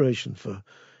the inspiration for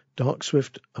Dark,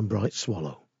 Swift and Bright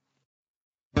Swallow.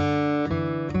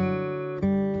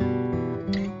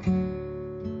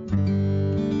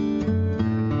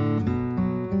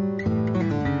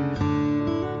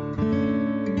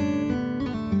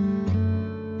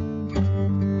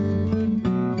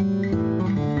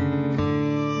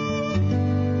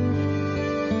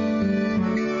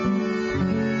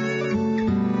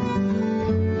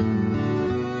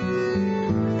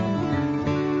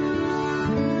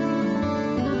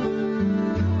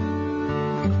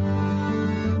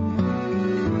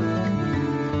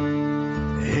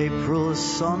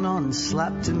 Sun on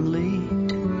Slapton Lea,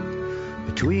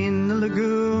 between the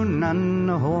lagoon and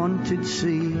the haunted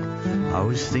sea. I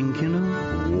was thinking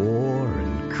of war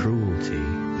and cruelty,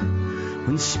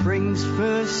 when spring's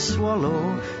first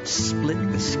swallow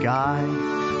split the sky,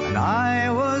 and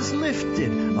I was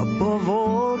lifted above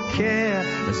all care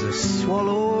as the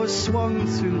swallow swung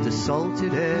through the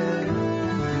salted air.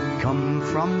 Come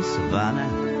from savannah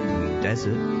and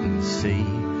desert and sea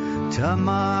to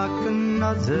mark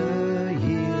another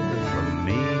year from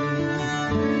me.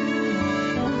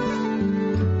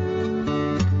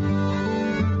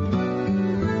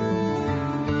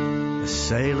 A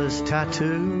sailor's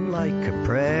tattoo like a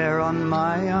prayer on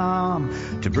my arm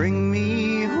to bring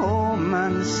me home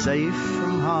and safe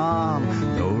from harm.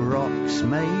 Though rocks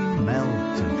may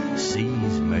melt and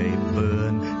seas may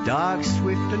burn, dark,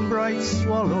 swift and bright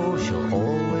swallow shall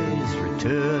always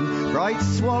return. Bright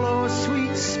swallow,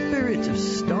 sweet spirit of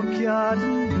stockyard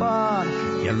and barn.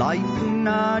 You lighten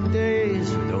our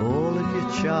days with all of your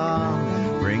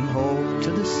charm. Bring hope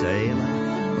to the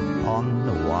sailor upon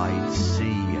the wide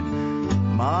sea,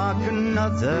 and mark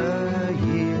another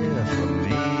year for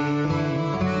me.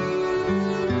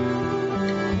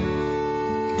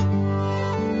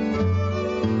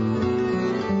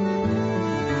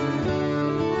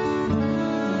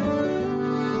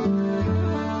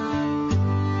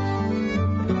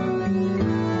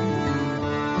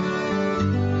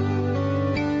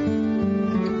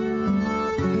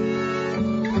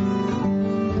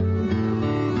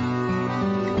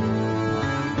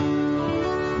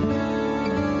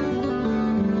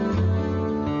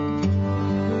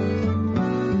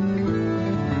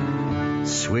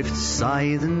 Swift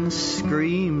scythe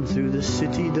scream through the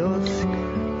city dusk,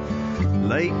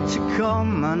 late to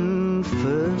come and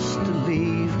first to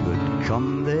leave, but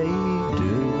come they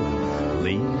do and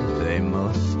leave they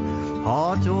must.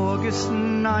 Hot August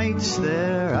nights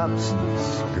their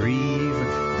absence grieve,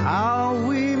 how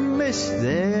we miss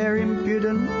their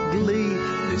impudent glee.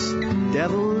 This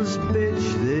devil's bitch,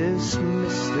 this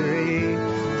mystery,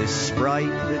 this sprite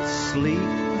that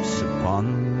sleeps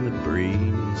upon the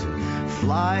breeze,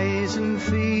 flies and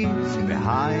feeds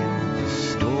behind the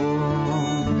storm.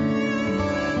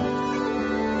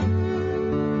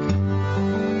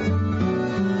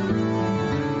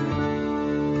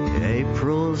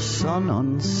 April's sun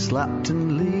on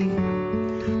Slapton Lee,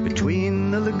 between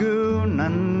the lagoon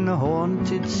and the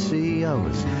haunted sea, I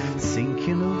was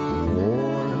thinking of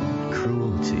war and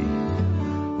cruelty,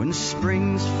 when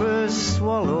spring's first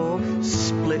swallow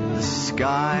split the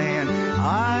sky, and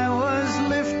I was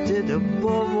lifted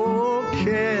above all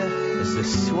care as the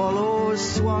swallow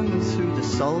swung through the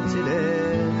salted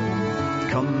air,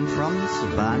 come from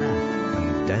savannah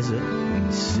and desert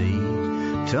and sea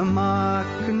to mark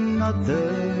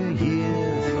another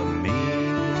year for me.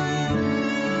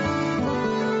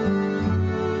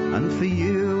 And for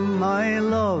you, my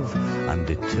love, and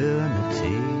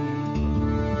eternity.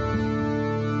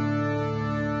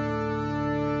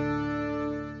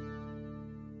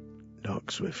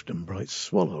 Swift and Bright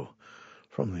Swallow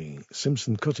from the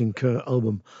Simpson Cutting Kerr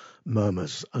album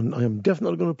Murmurs, and I am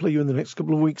definitely going to play you in the next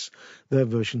couple of weeks their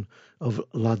version of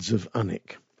Lads of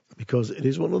Alnwick, because it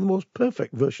is one of the most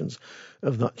perfect versions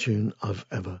of that tune I've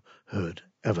ever heard,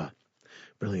 ever.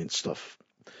 Brilliant stuff.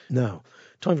 Now,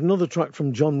 time for another track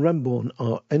from John Remborn,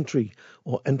 our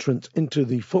entrant into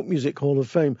the Folk Music Hall of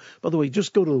Fame. By the way,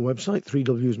 just go to the website,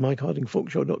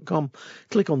 3wsmikehardingfolkshow.com,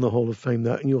 click on the Hall of Fame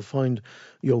there, and you'll find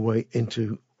your way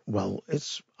into, well,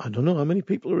 I don't know how many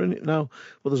people are in it now,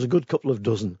 but there's a good couple of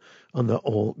dozen, and they're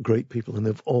all great people, and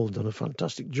they've all done a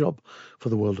fantastic job for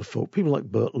the world of folk. People like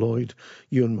Bert Lloyd,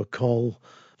 Ewan McCall,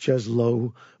 Ches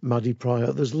Lowe, Maddie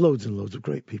Pryor. There's loads and loads of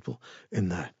great people in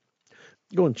there.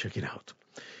 Go and check it out.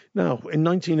 Now, in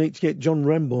 1988, John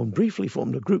Remborn briefly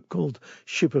formed a group called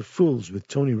Ship of Fools with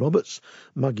Tony Roberts,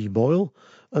 Maggie Boyle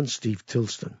and Steve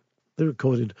Tilston. They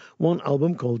recorded one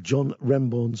album called John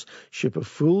Remborn's Ship of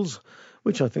Fools,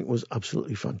 which I think was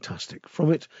absolutely fantastic.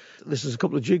 From it, this is a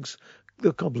couple of jigs,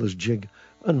 The Cobbler's Jig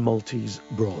and Maltese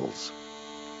Brawls.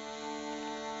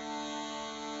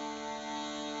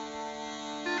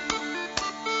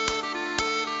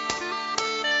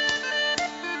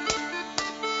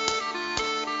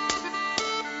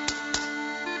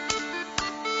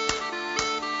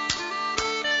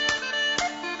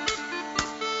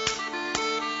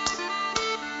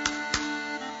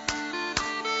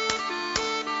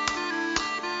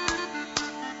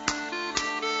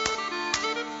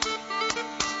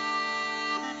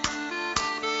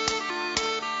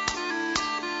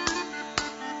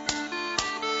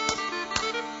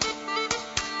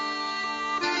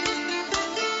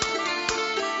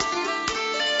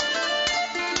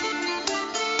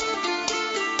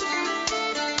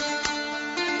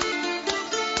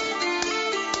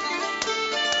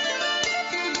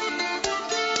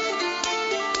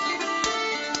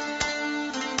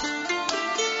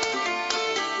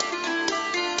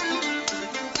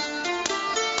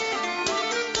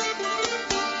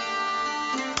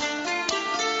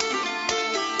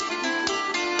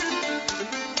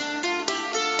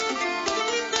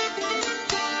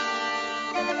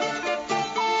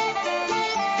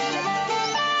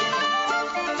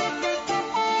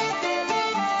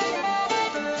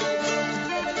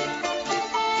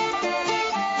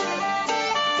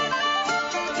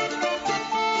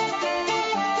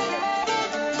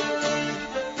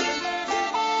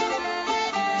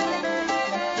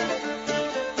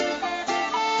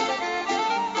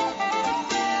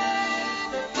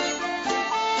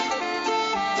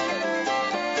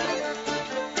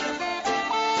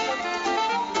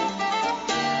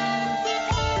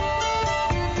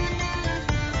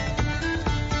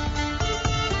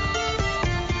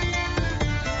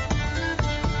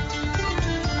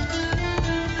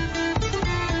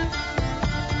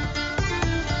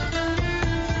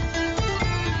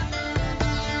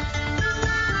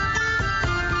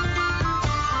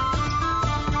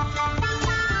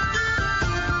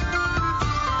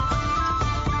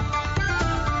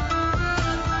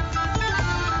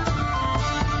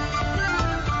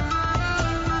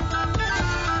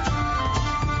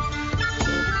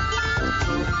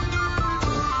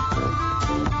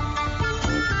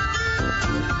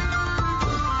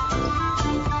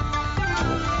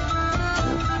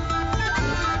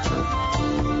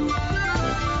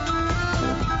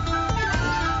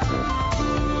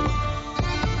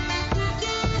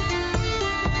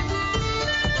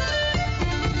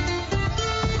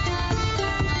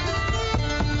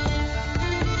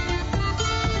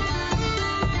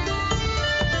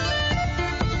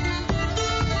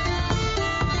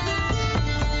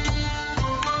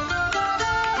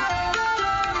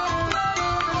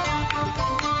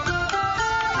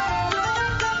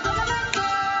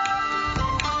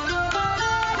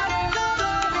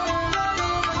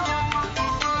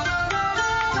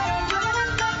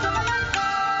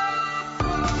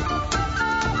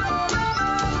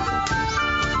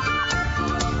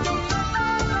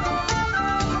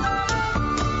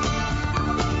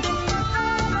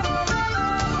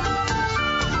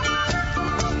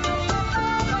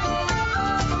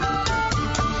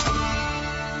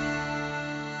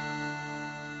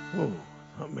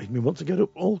 me want to get up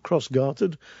all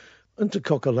cross-gartered and to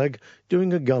cock a leg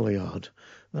doing a galliard.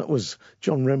 That was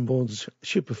John Remborn's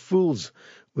Ship of Fools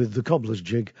with the Cobbler's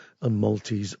Jig and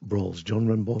Maltese Brawls. John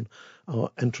Remborn,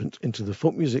 our entrant into the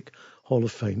Folk Music Hall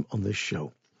of Fame on this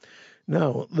show.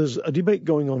 Now, there's a debate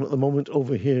going on at the moment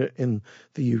over here in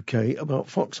the UK about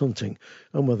fox hunting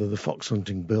and whether the fox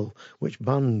hunting bill, which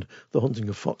banned the hunting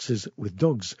of foxes with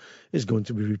dogs, is going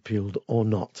to be repealed or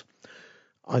not.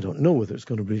 I don't know whether it's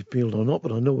going to be repealed or not,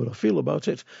 but I know what I feel about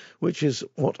it, which is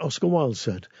what Oscar Wilde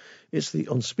said. It's the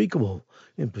unspeakable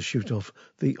in pursuit of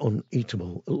the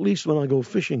uneatable. At least when I go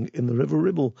fishing in the River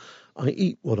Ribble, I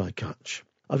eat what I catch.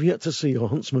 I've yet to see a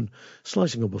huntsman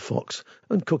slicing up a fox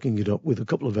and cooking it up with a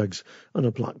couple of eggs and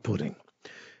a black pudding.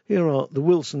 Here are the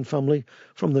Wilson family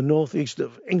from the northeast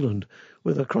of England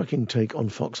with a cracking take on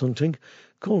fox hunting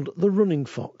called The Running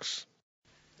Fox.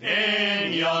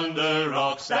 In yonder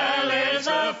rocks there lives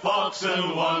a fox,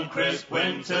 and one crisp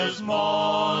winter's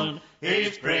morn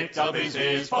he's pricked up his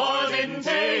ears, for didn't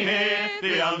he hear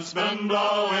the huntsman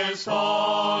blow his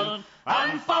horn?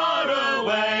 And far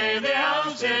away the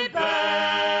hounds did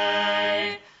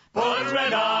bay, but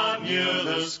Reynard knew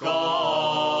the score.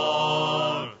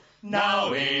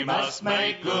 Now he must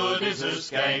make good his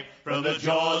escape from the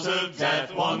jaws of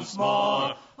death once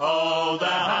more. Oh, the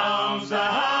hounds, the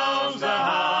hounds, the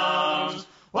hounds,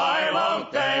 why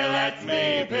won't they let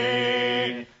me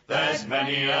be? There's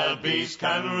many a beast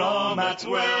can roam at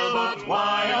will, but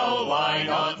why, oh, why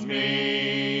not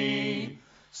me?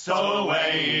 So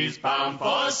away he's bound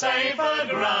for safer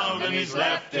ground, and he's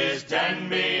left his den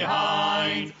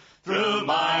behind, through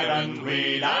mire and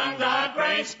weed and at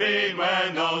great speed,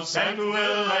 where no scent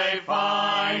will they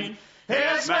find. He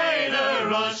has made a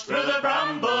rush through the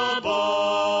bramble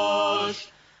bush,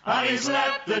 and he's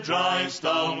leapt the dry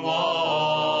stone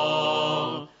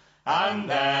wall, and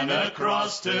then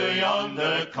across to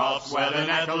yonder copse, where the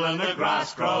nettle and the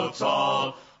grass grow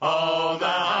tall. Oh, the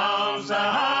hounds, the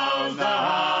hounds, the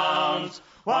hounds,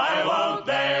 why won't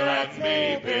they let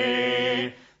me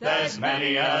be? There's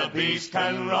many a beast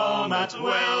can roam at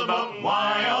will, but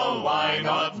why, oh, why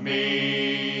not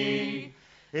me?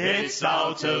 It's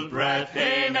out of breath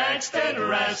he next did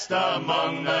rest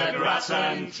among the grass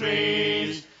and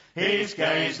trees. He's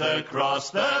gazed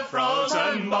across the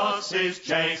frozen moss, his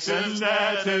chasers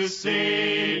there to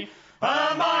see.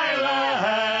 A mile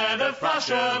ahead, a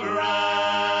flash of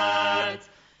red,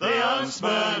 the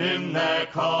huntsmen in their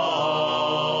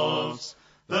cause.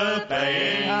 The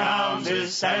baying hounds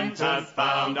his scent had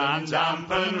found, and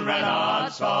dampened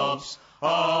Reynard's hopes.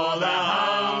 Oh, the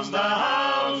hounds, the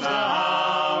hounds, the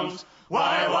hounds,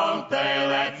 why won't they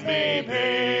let me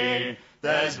be?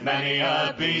 There's many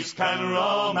a beast can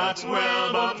roam at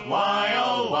will, but why,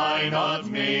 oh, why not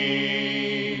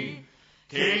me?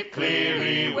 Keep clear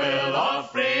he will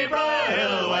of Freeborough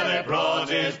Hill, where they brought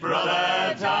his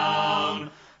brother down,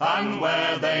 and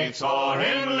where they tore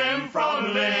him limb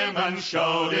from limb and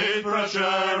showed his brush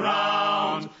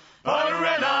around. But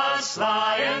Reynard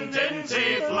sly, and didn't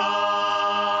he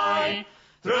fly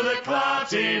through the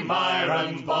clarty mire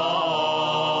and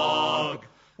bog,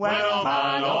 where no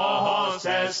man or horse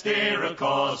has steer a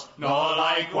course, nor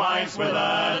likewise with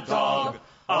a dog.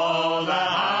 Oh, the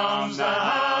hounds, the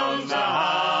hounds, the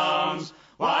hounds,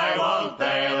 why won't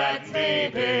they let me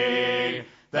be?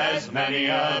 There's many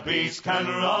a beast can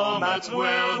roam at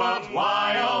will, but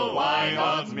why, oh, why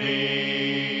not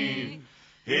me?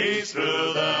 He's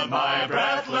through the mire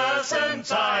breathless and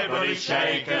tired, but he's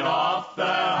shaken off the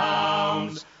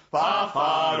hounds. Far,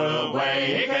 far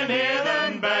away he can hear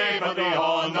them bay, but the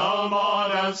horn no more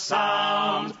does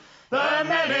sound. The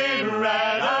men in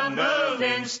red are moved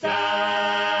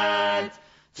instead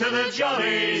to the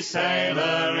Jolly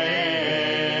Sailor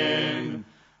Inn,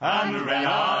 and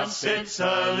Reynard sits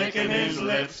a-licking his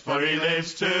lips, for he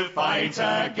lives to fight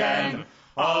again.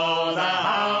 Oh, the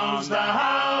hounds, the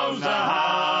hounds, the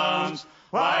hounds,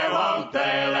 why won't they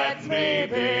let me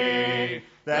be?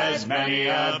 There's many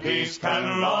a beast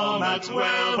can roam at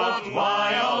will, but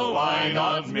why, oh, why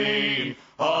not me?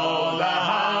 Oh, the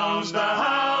hounds, the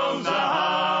hounds, the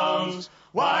hounds,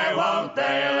 why won't they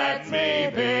let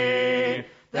me be?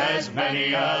 There's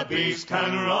many a beast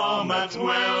can roam at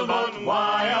will, but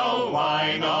why, oh,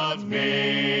 why not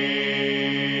me?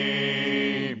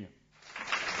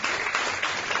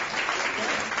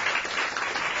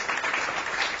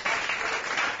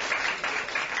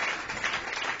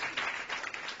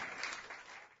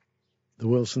 The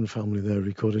Wilson family there,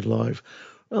 recorded live.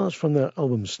 Well, that's from their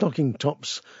album Stocking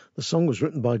Tops. The song was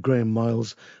written by Graham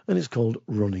Miles and it's called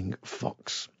Running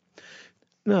Fox.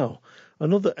 Now,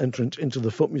 Another entrant into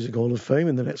the Folk Music Hall of Fame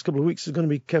in the next couple of weeks is going to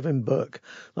be Kevin Burke,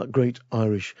 that great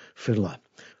Irish fiddler.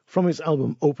 From his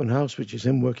album Open House, which is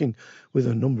him working with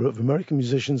a number of American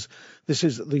musicians, this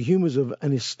is The Humours of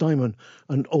Ennis-Steinman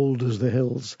and Old as the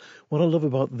Hills. What I love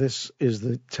about this is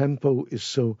the tempo is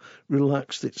so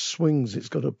relaxed, it swings, it's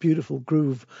got a beautiful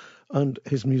groove, and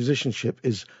his musicianship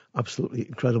is absolutely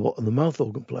incredible, and the mouth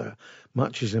organ player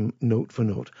matches him note for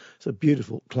note. It's a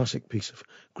beautiful classic piece of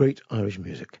great Irish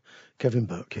music. Kevin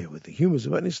Burke here with The Humours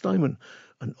of Ennis-Steinman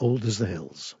and Old as the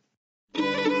Hills.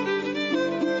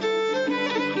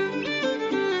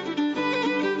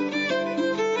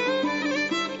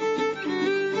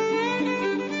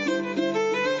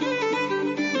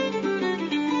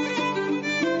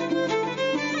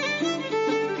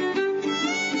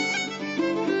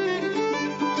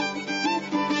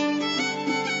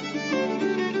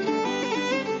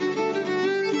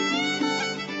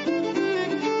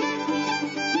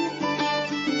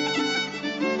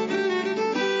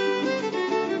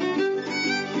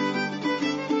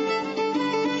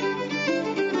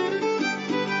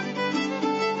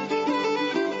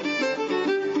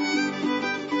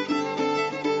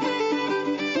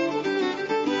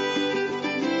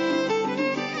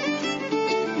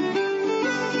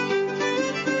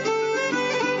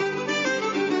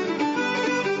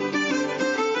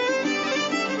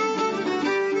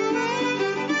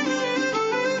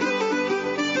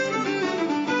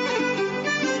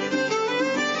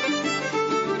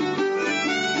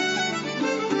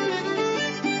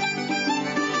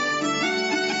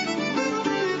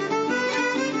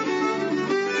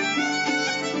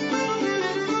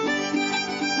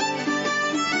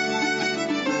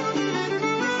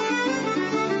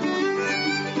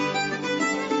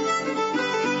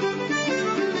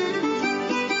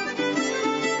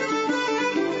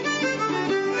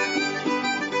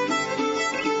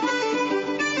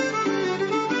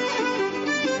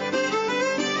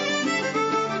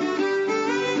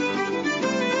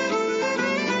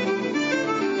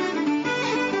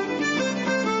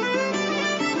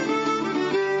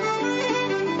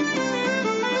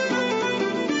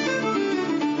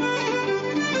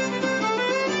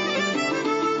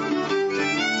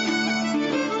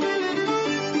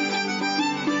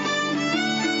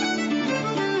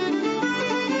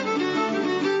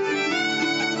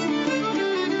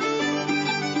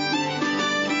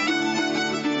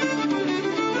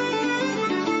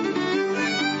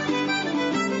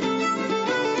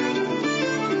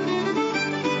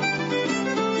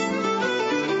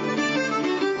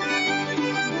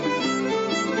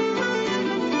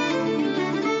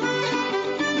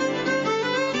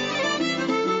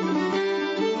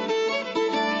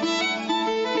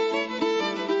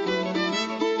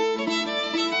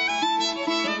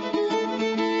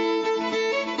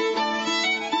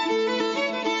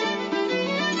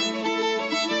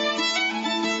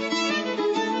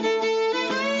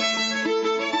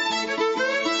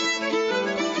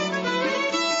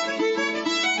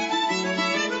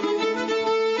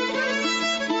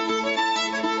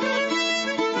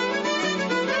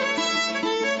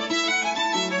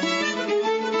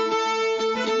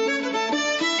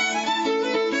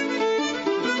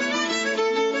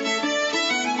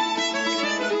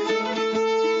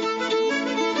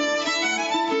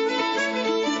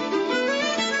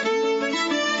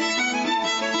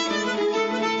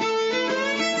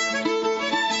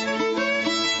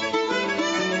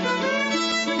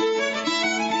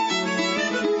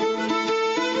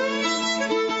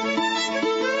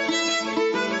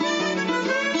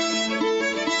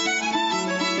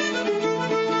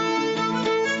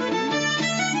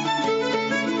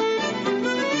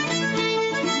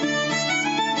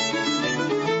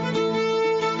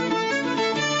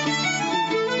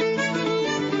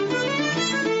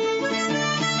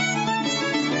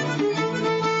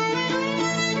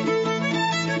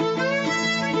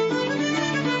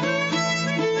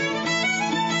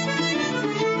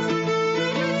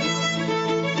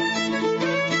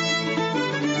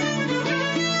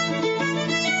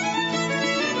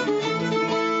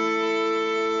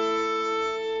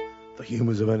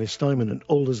 Humours of Ennis-Steinman and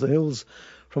Old as the Hills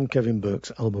from Kevin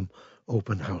Burke's album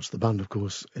Open House. The band, of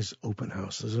course, is Open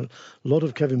House. There's a lot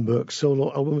of Kevin Burke solo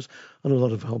albums and a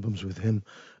lot of albums with him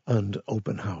and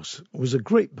Open House. It was a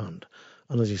great band,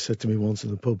 and as he said to me once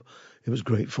in the pub, it was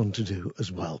great fun to do as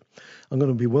well. I'm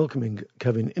going to be welcoming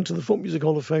Kevin into the Folk Music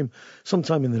Hall of Fame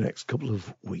sometime in the next couple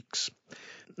of weeks.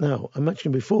 Now, I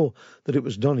mentioned before that it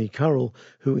was Donny Carroll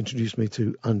who introduced me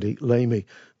to Andy Lamey,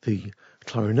 the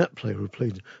clarinet player who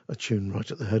played a tune right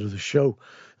at the head of the show.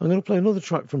 I'm going to play another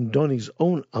track from Donny's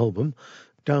own album.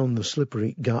 Down the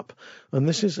Slippery Gap, and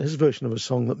this is his version of a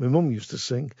song that my mum used to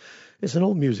sing. It's an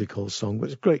old music hall song, but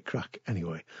it's great crack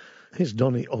anyway. Here's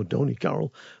Donny or Donny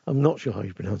Carroll, I'm not sure how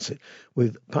you pronounce it,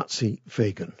 with Patsy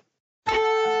Fagan.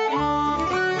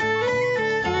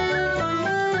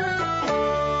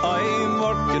 I'm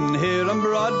working here on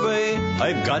Broadway,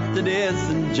 I've got the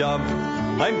decent job.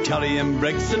 I'm carrying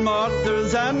bricks and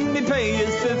mortars and my pay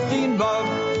is 15 bob.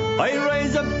 I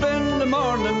rise up in the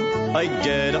morning, I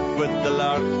get up with the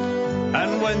lark,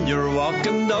 and when you're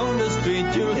walking down the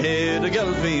street you'll hear the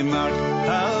girls remark,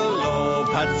 hello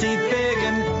Patsy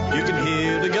Fagan, you can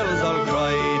hear the girls all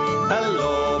cry,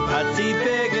 hello Patsy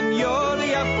Fagan, you're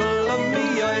the apple of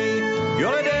me eye,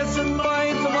 you're a decent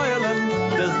boy from Ireland,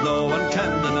 there's no one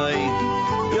can deny.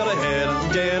 You're a hair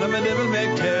and scare, I'm a devil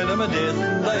may care, I'm a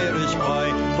decent Irish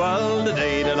boy. Well, the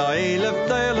day that I left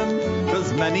Ireland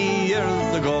was many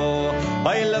years ago.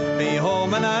 I left me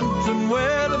home in Antrim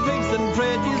where the pigs and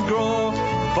praties grow.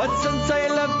 But since I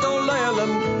left old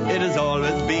Ireland, it has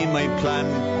always been my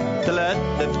plan to let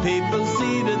the people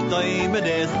see that I'm a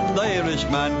decent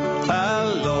Irishman.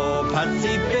 Hello,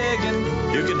 Patsy Fagan,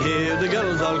 you can hear the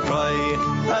girls all cry.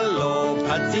 Hello,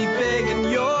 Patsy Fagan,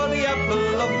 you're the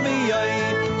apple of me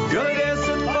eye. You're a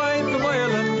decent boy from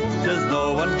Ireland, there's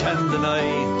no one can deny.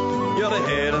 You're a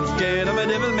hair and scare, I'm a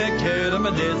devil may care, I'm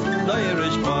a decent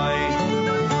Irish boy.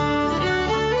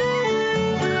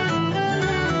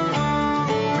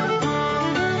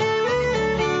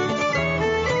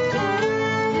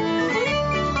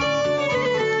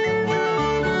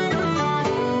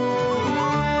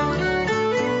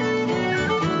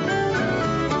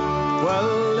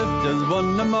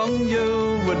 Among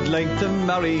you would like to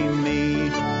marry me,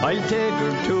 I'll take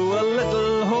her to a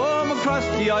little home across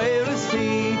the Irish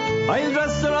Sea. I'll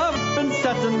dress her up in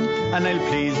satin and I'll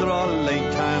please her all I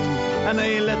can, and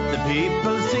I'll let the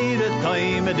people see that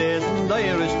I'm a decent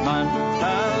Irishman.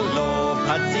 Hello,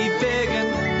 Patsy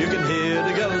Fagan, you can hear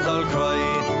the girls all cry.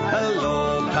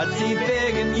 Hello, Patsy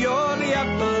Fagan, you're the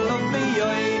apple of me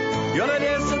eye. You're a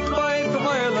decent boy from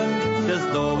Ireland, there's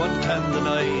no one can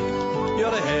deny. You're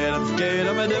a hair and scare,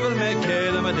 I'm a devil may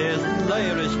care, I'm a decent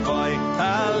Irish boy.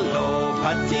 Hello,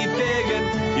 Patsy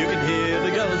Fagan, you can hear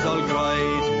the girls all cry.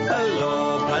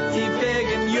 Hello, Patsy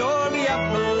Fagan, you're the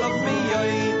apple of me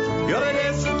eye. You're a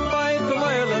decent boy from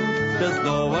Ireland, there's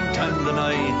no one can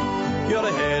deny. You're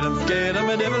a hair and scare, I'm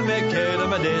a devil may care,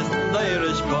 I'm a decent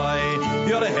Irish boy.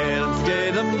 You're a hair and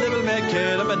scare, I'm a devil may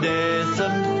care, I'm a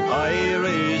decent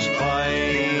Irish boy.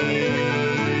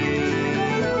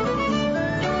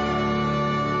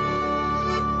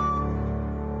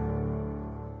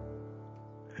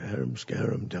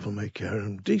 Scare him, devil may care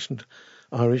him, decent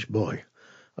Irish boy.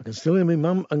 I can still hear my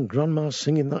mum and grandma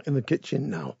singing that in the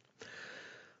kitchen now.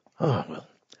 Ah, well.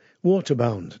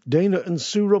 Waterbound, Dana and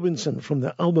Sue Robinson from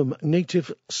their album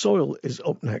Native Soil is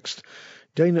up next.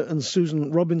 Dana and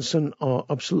Susan Robinson are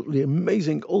absolutely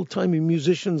amazing old-timey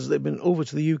musicians. They've been over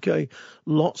to the UK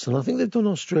lots, and I think they've done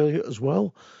Australia as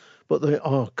well. But they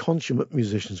are consummate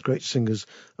musicians, great singers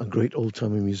and great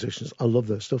old-timey musicians. I love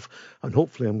their stuff, and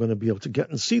hopefully I'm going to be able to get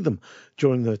and see them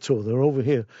during their tour. They're over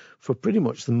here for pretty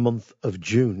much the month of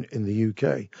June in the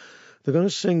UK. They're going to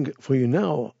sing for you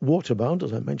now, Waterbound,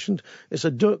 as I mentioned. It's a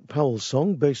Dirk Powell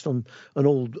song based on an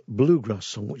old bluegrass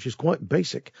song, which is quite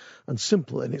basic and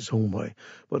simple in its own way.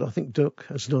 But I think Dirk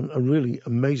has done a really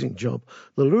amazing job.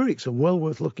 The lyrics are well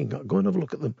worth looking at. Go and have a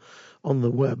look at them on the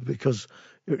web, because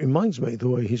it reminds me, the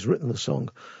way he's written the song,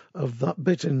 of that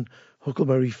bit in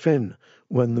Huckleberry Finn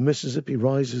when the Mississippi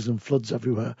rises and floods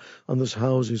everywhere and there's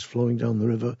houses flowing down the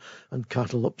river and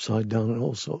cattle upside down and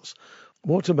all sorts.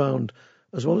 Waterbound,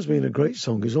 as well as being a great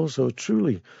song, is also a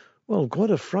truly, well,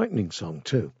 quite a frightening song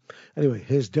too. Anyway,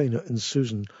 here's Dana and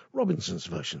Susan Robinson's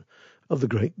version of the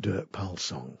great Dirk Powell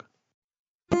song.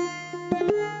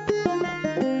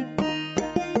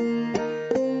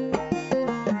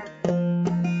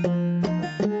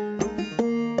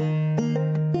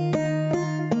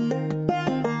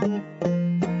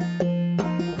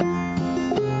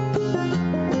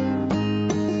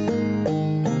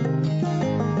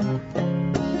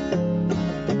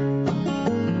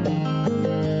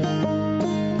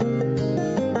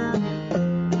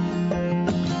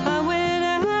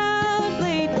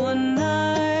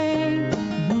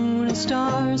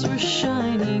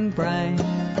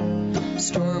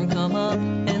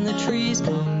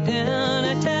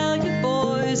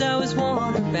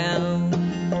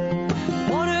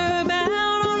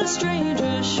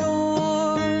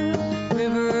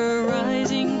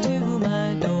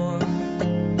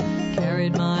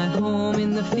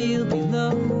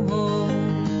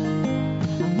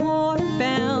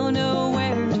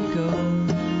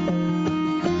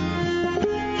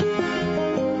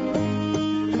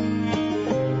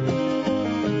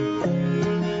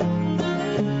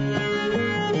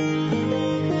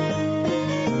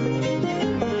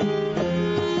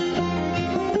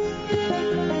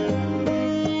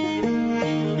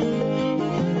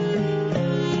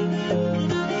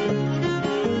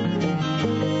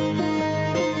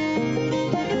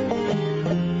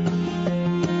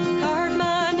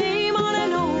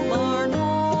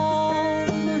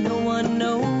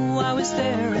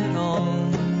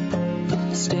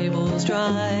 stables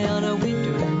dry on a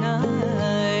winter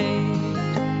night.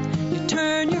 You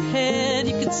turn your head,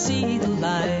 you can see the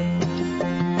light.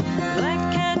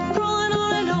 Black cat crawling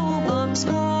on an old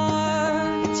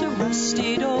boxcar. It's a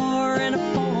rusty door and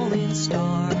a falling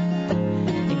star.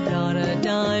 Ain't got a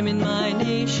dime in my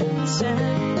nation set.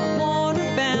 I'm water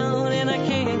bound and I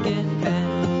can't get back.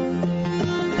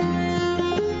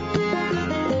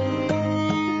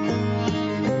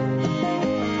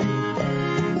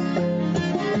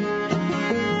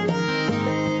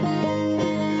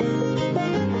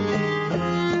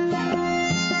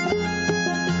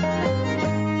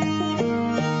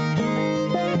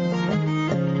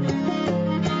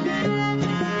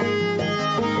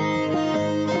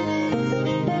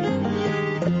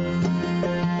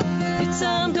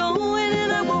 I'm going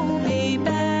and I won't be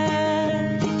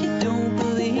back. If you don't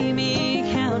believe me,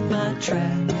 count my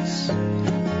tracks.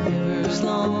 The river's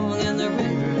long and the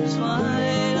river's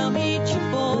wide. I'll meet you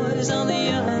boys on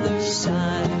the other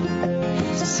side.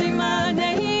 So say my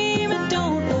name and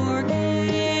don't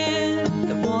forget.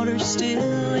 The water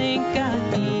still ain't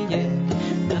got me yet.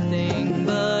 Nothing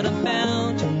but I'm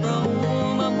bound to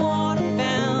roam. I'm water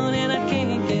bound and I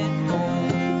can't get home.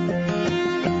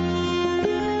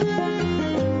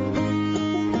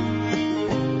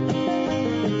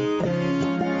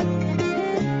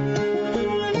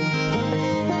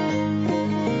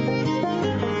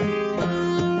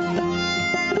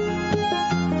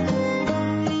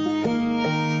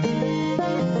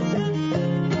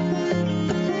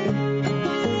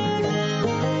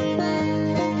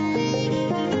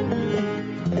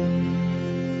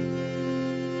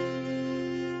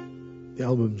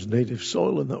 Album's Native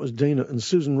Soil, and that was Dana and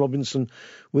Susan Robinson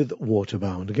with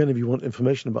Waterbound. Again, if you want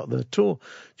information about their tour,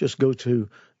 just go to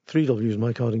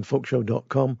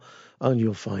www.mikehardingfolkshow.com and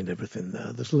you'll find everything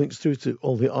there. There's links through to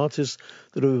all the artists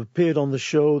that have appeared on the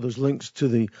show. There's links to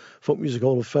the Folk Music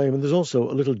Hall of Fame, and there's also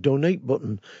a little donate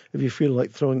button if you feel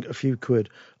like throwing a few quid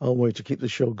our way to keep the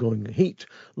show going. Heat,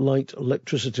 light,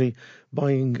 electricity,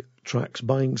 buying tracks,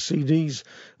 buying CDs,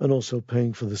 and also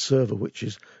paying for the server, which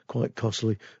is quite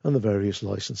costly, and the various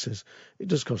licenses. It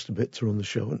does cost a bit to run the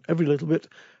show, and every little bit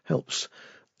helps.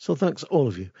 So thanks all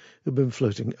of you who've been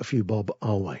floating a few bob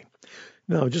our way.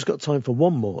 Now, I've just got time for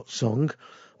one more song.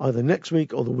 Either next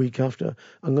week or the week after,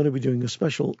 I'm going to be doing a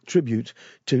special tribute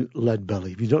to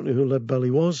Leadbelly. If you don't know who Leadbelly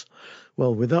was,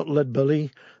 well, without Leadbelly,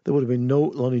 there would have been no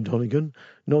Lonnie Donegan.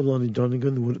 No Lonnie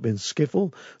Donegan, there would have been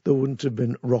skiffle. There wouldn't have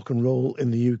been rock and roll in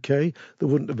the UK. There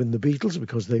wouldn't have been the Beatles,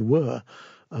 because they were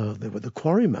the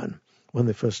Quarrymen. When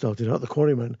they first started out, the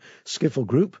Quarrymen skiffle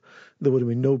group, there would have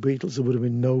been no Beatles, there would have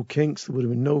been no Kinks, there would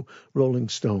have been no Rolling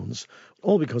Stones,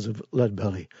 all because of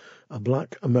Leadbelly, a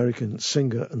black American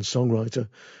singer and songwriter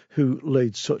who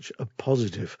laid such a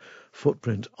positive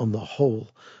footprint on the whole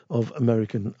of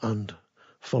American and,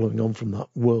 following on from that,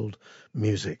 world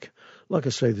music. Like I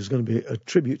say, there's going to be a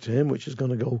tribute to him, which is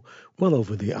going to go well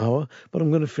over the hour, but I'm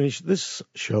going to finish this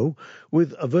show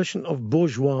with a version of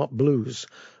Bourgeois Blues,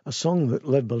 a song that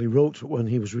Leadbelly wrote when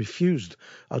he was refused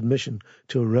admission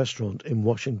to a restaurant in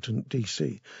Washington,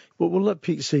 D.C. But we'll let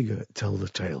Pete Seeger tell the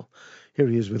tale. Here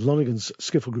he is with Lonigan's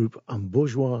Skiffle Group and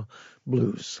Bourgeois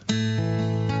Blues.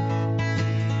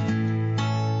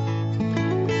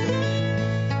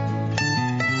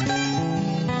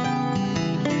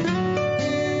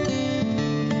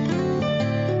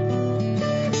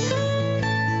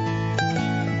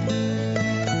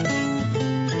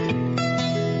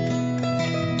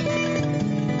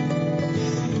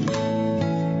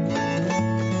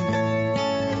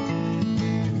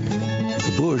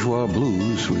 Bourgeois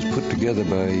Blues was put together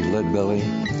by Leadbelly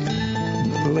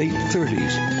in the late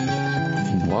 30s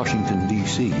in Washington,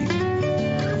 D.C.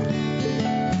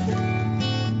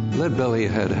 Leadbelly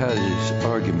had his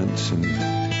arguments and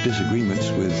disagreements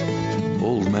with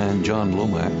old man John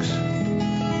Lomax,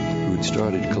 who had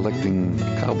started collecting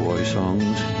cowboy songs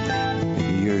in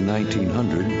the year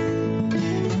 1900.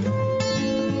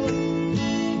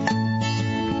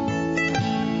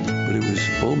 But it was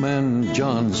old man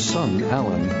John's son,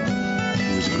 Alan,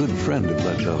 who was a good friend of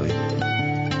Leadbelly.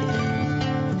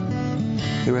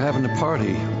 They were having a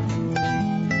party,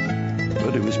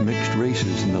 but it was mixed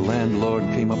races, and the landlord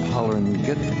came up hollering,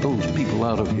 "Get those people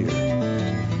out of here."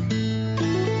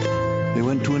 They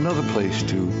went to another place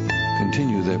to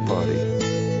continue their party.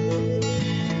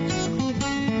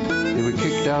 They were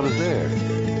kicked out of there.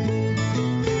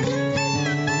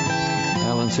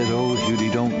 Alan said, "Oh, Judy,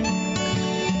 don't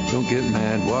get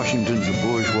mad. Washington's a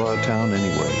bourgeois town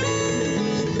anyway."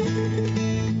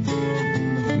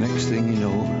 Next thing you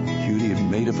know, Judy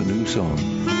had made up a new song.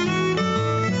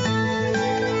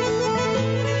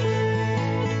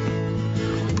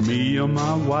 Me and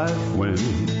my wife went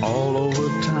all over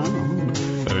town,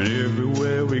 and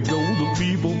everywhere we go, the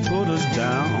people put us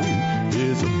down.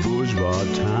 It's a bourgeois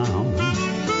town.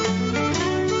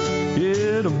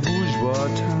 Yeah, the bourgeois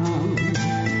town.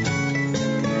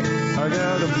 I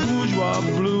got a bourgeois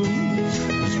blues,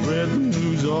 spread the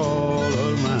news all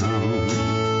around.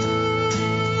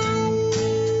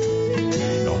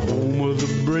 The home of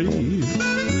the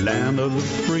brave, land of the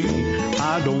free.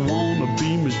 I don't wanna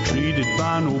be mistreated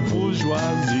by no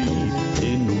bourgeoisie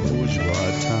in no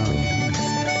bourgeois town.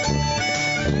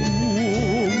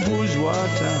 Ooh, bourgeois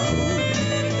town.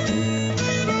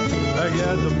 I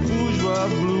got the bourgeois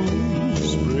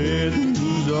blues, spread the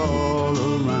news all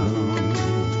around.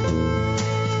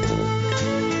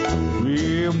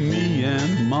 Well, me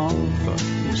and Martha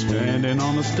were standing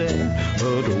on the step,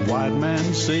 but the white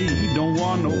man say don't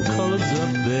want no colors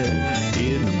up there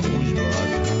in the bourgeois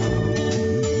town.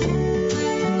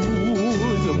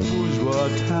 Ooh, the bourgeois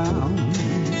town.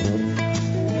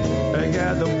 I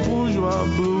got the bourgeois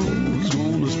blues,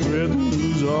 gonna spread the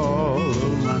news all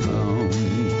around.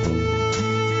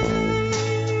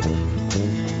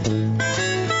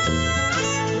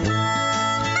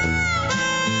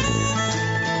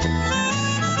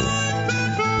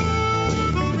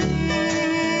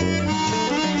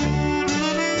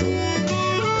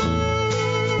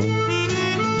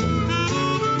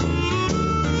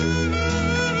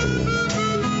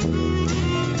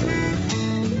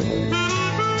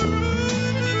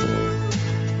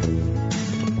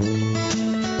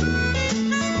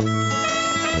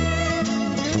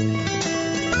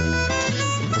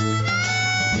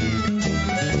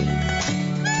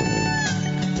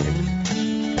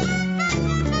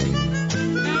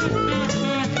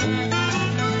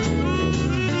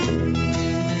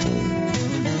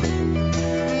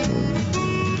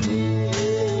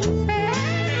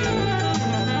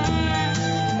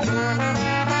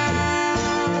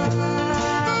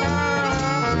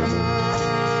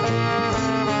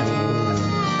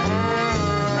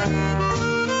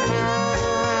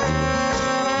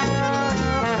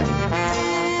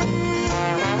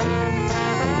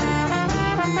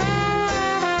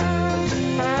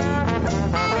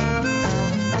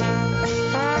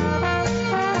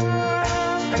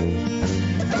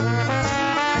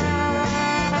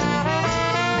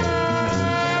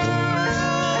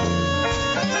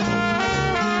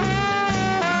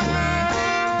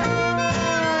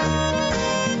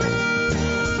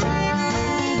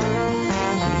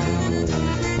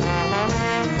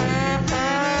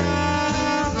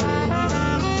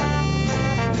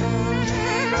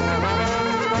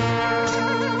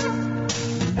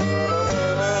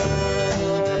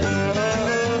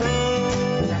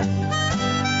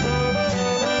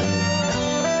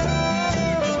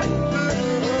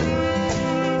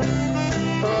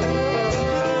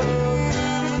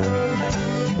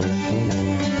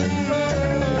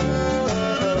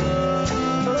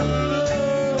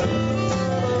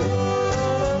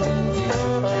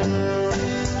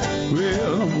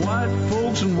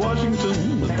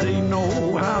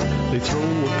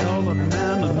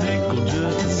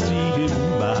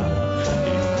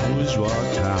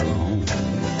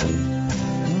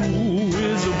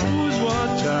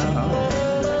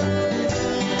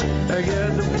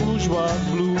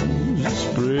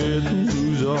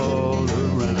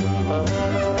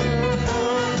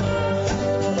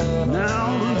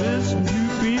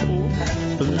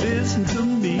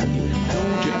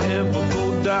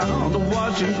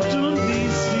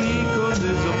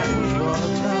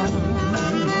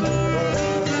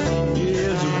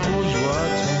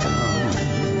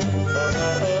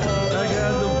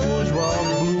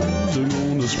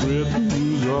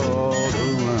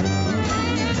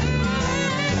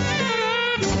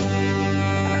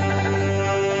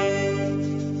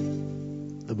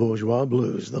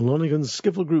 Blues, the Lonigan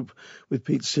Skiffle Group with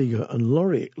Pete Seeger and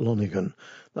Laurie Lonigan.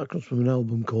 That comes from an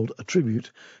album called A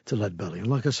Tribute to Leadbelly. And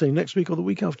like I say, next week or the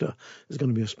week after is going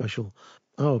to be a special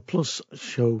hour-plus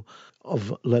show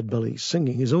of Leadbelly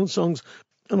singing his own songs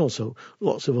and also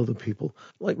lots of other people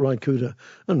like Ry Cooder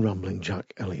and Rambling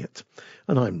Jack Elliott.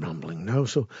 And I'm rambling now,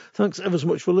 so thanks ever so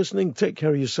much for listening. Take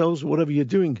care of yourselves, whatever you're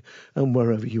doing and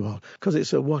wherever you are, because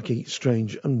it's a wacky,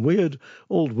 strange and weird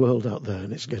old world out there,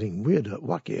 and it's getting weirder,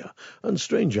 wackier and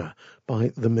stranger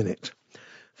by the minute.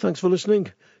 Thanks for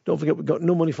listening. Don't forget we've got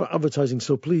no money for advertising,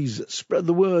 so please spread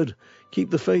the word, keep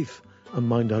the faith and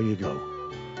mind how you go.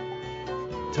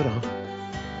 Ta-da.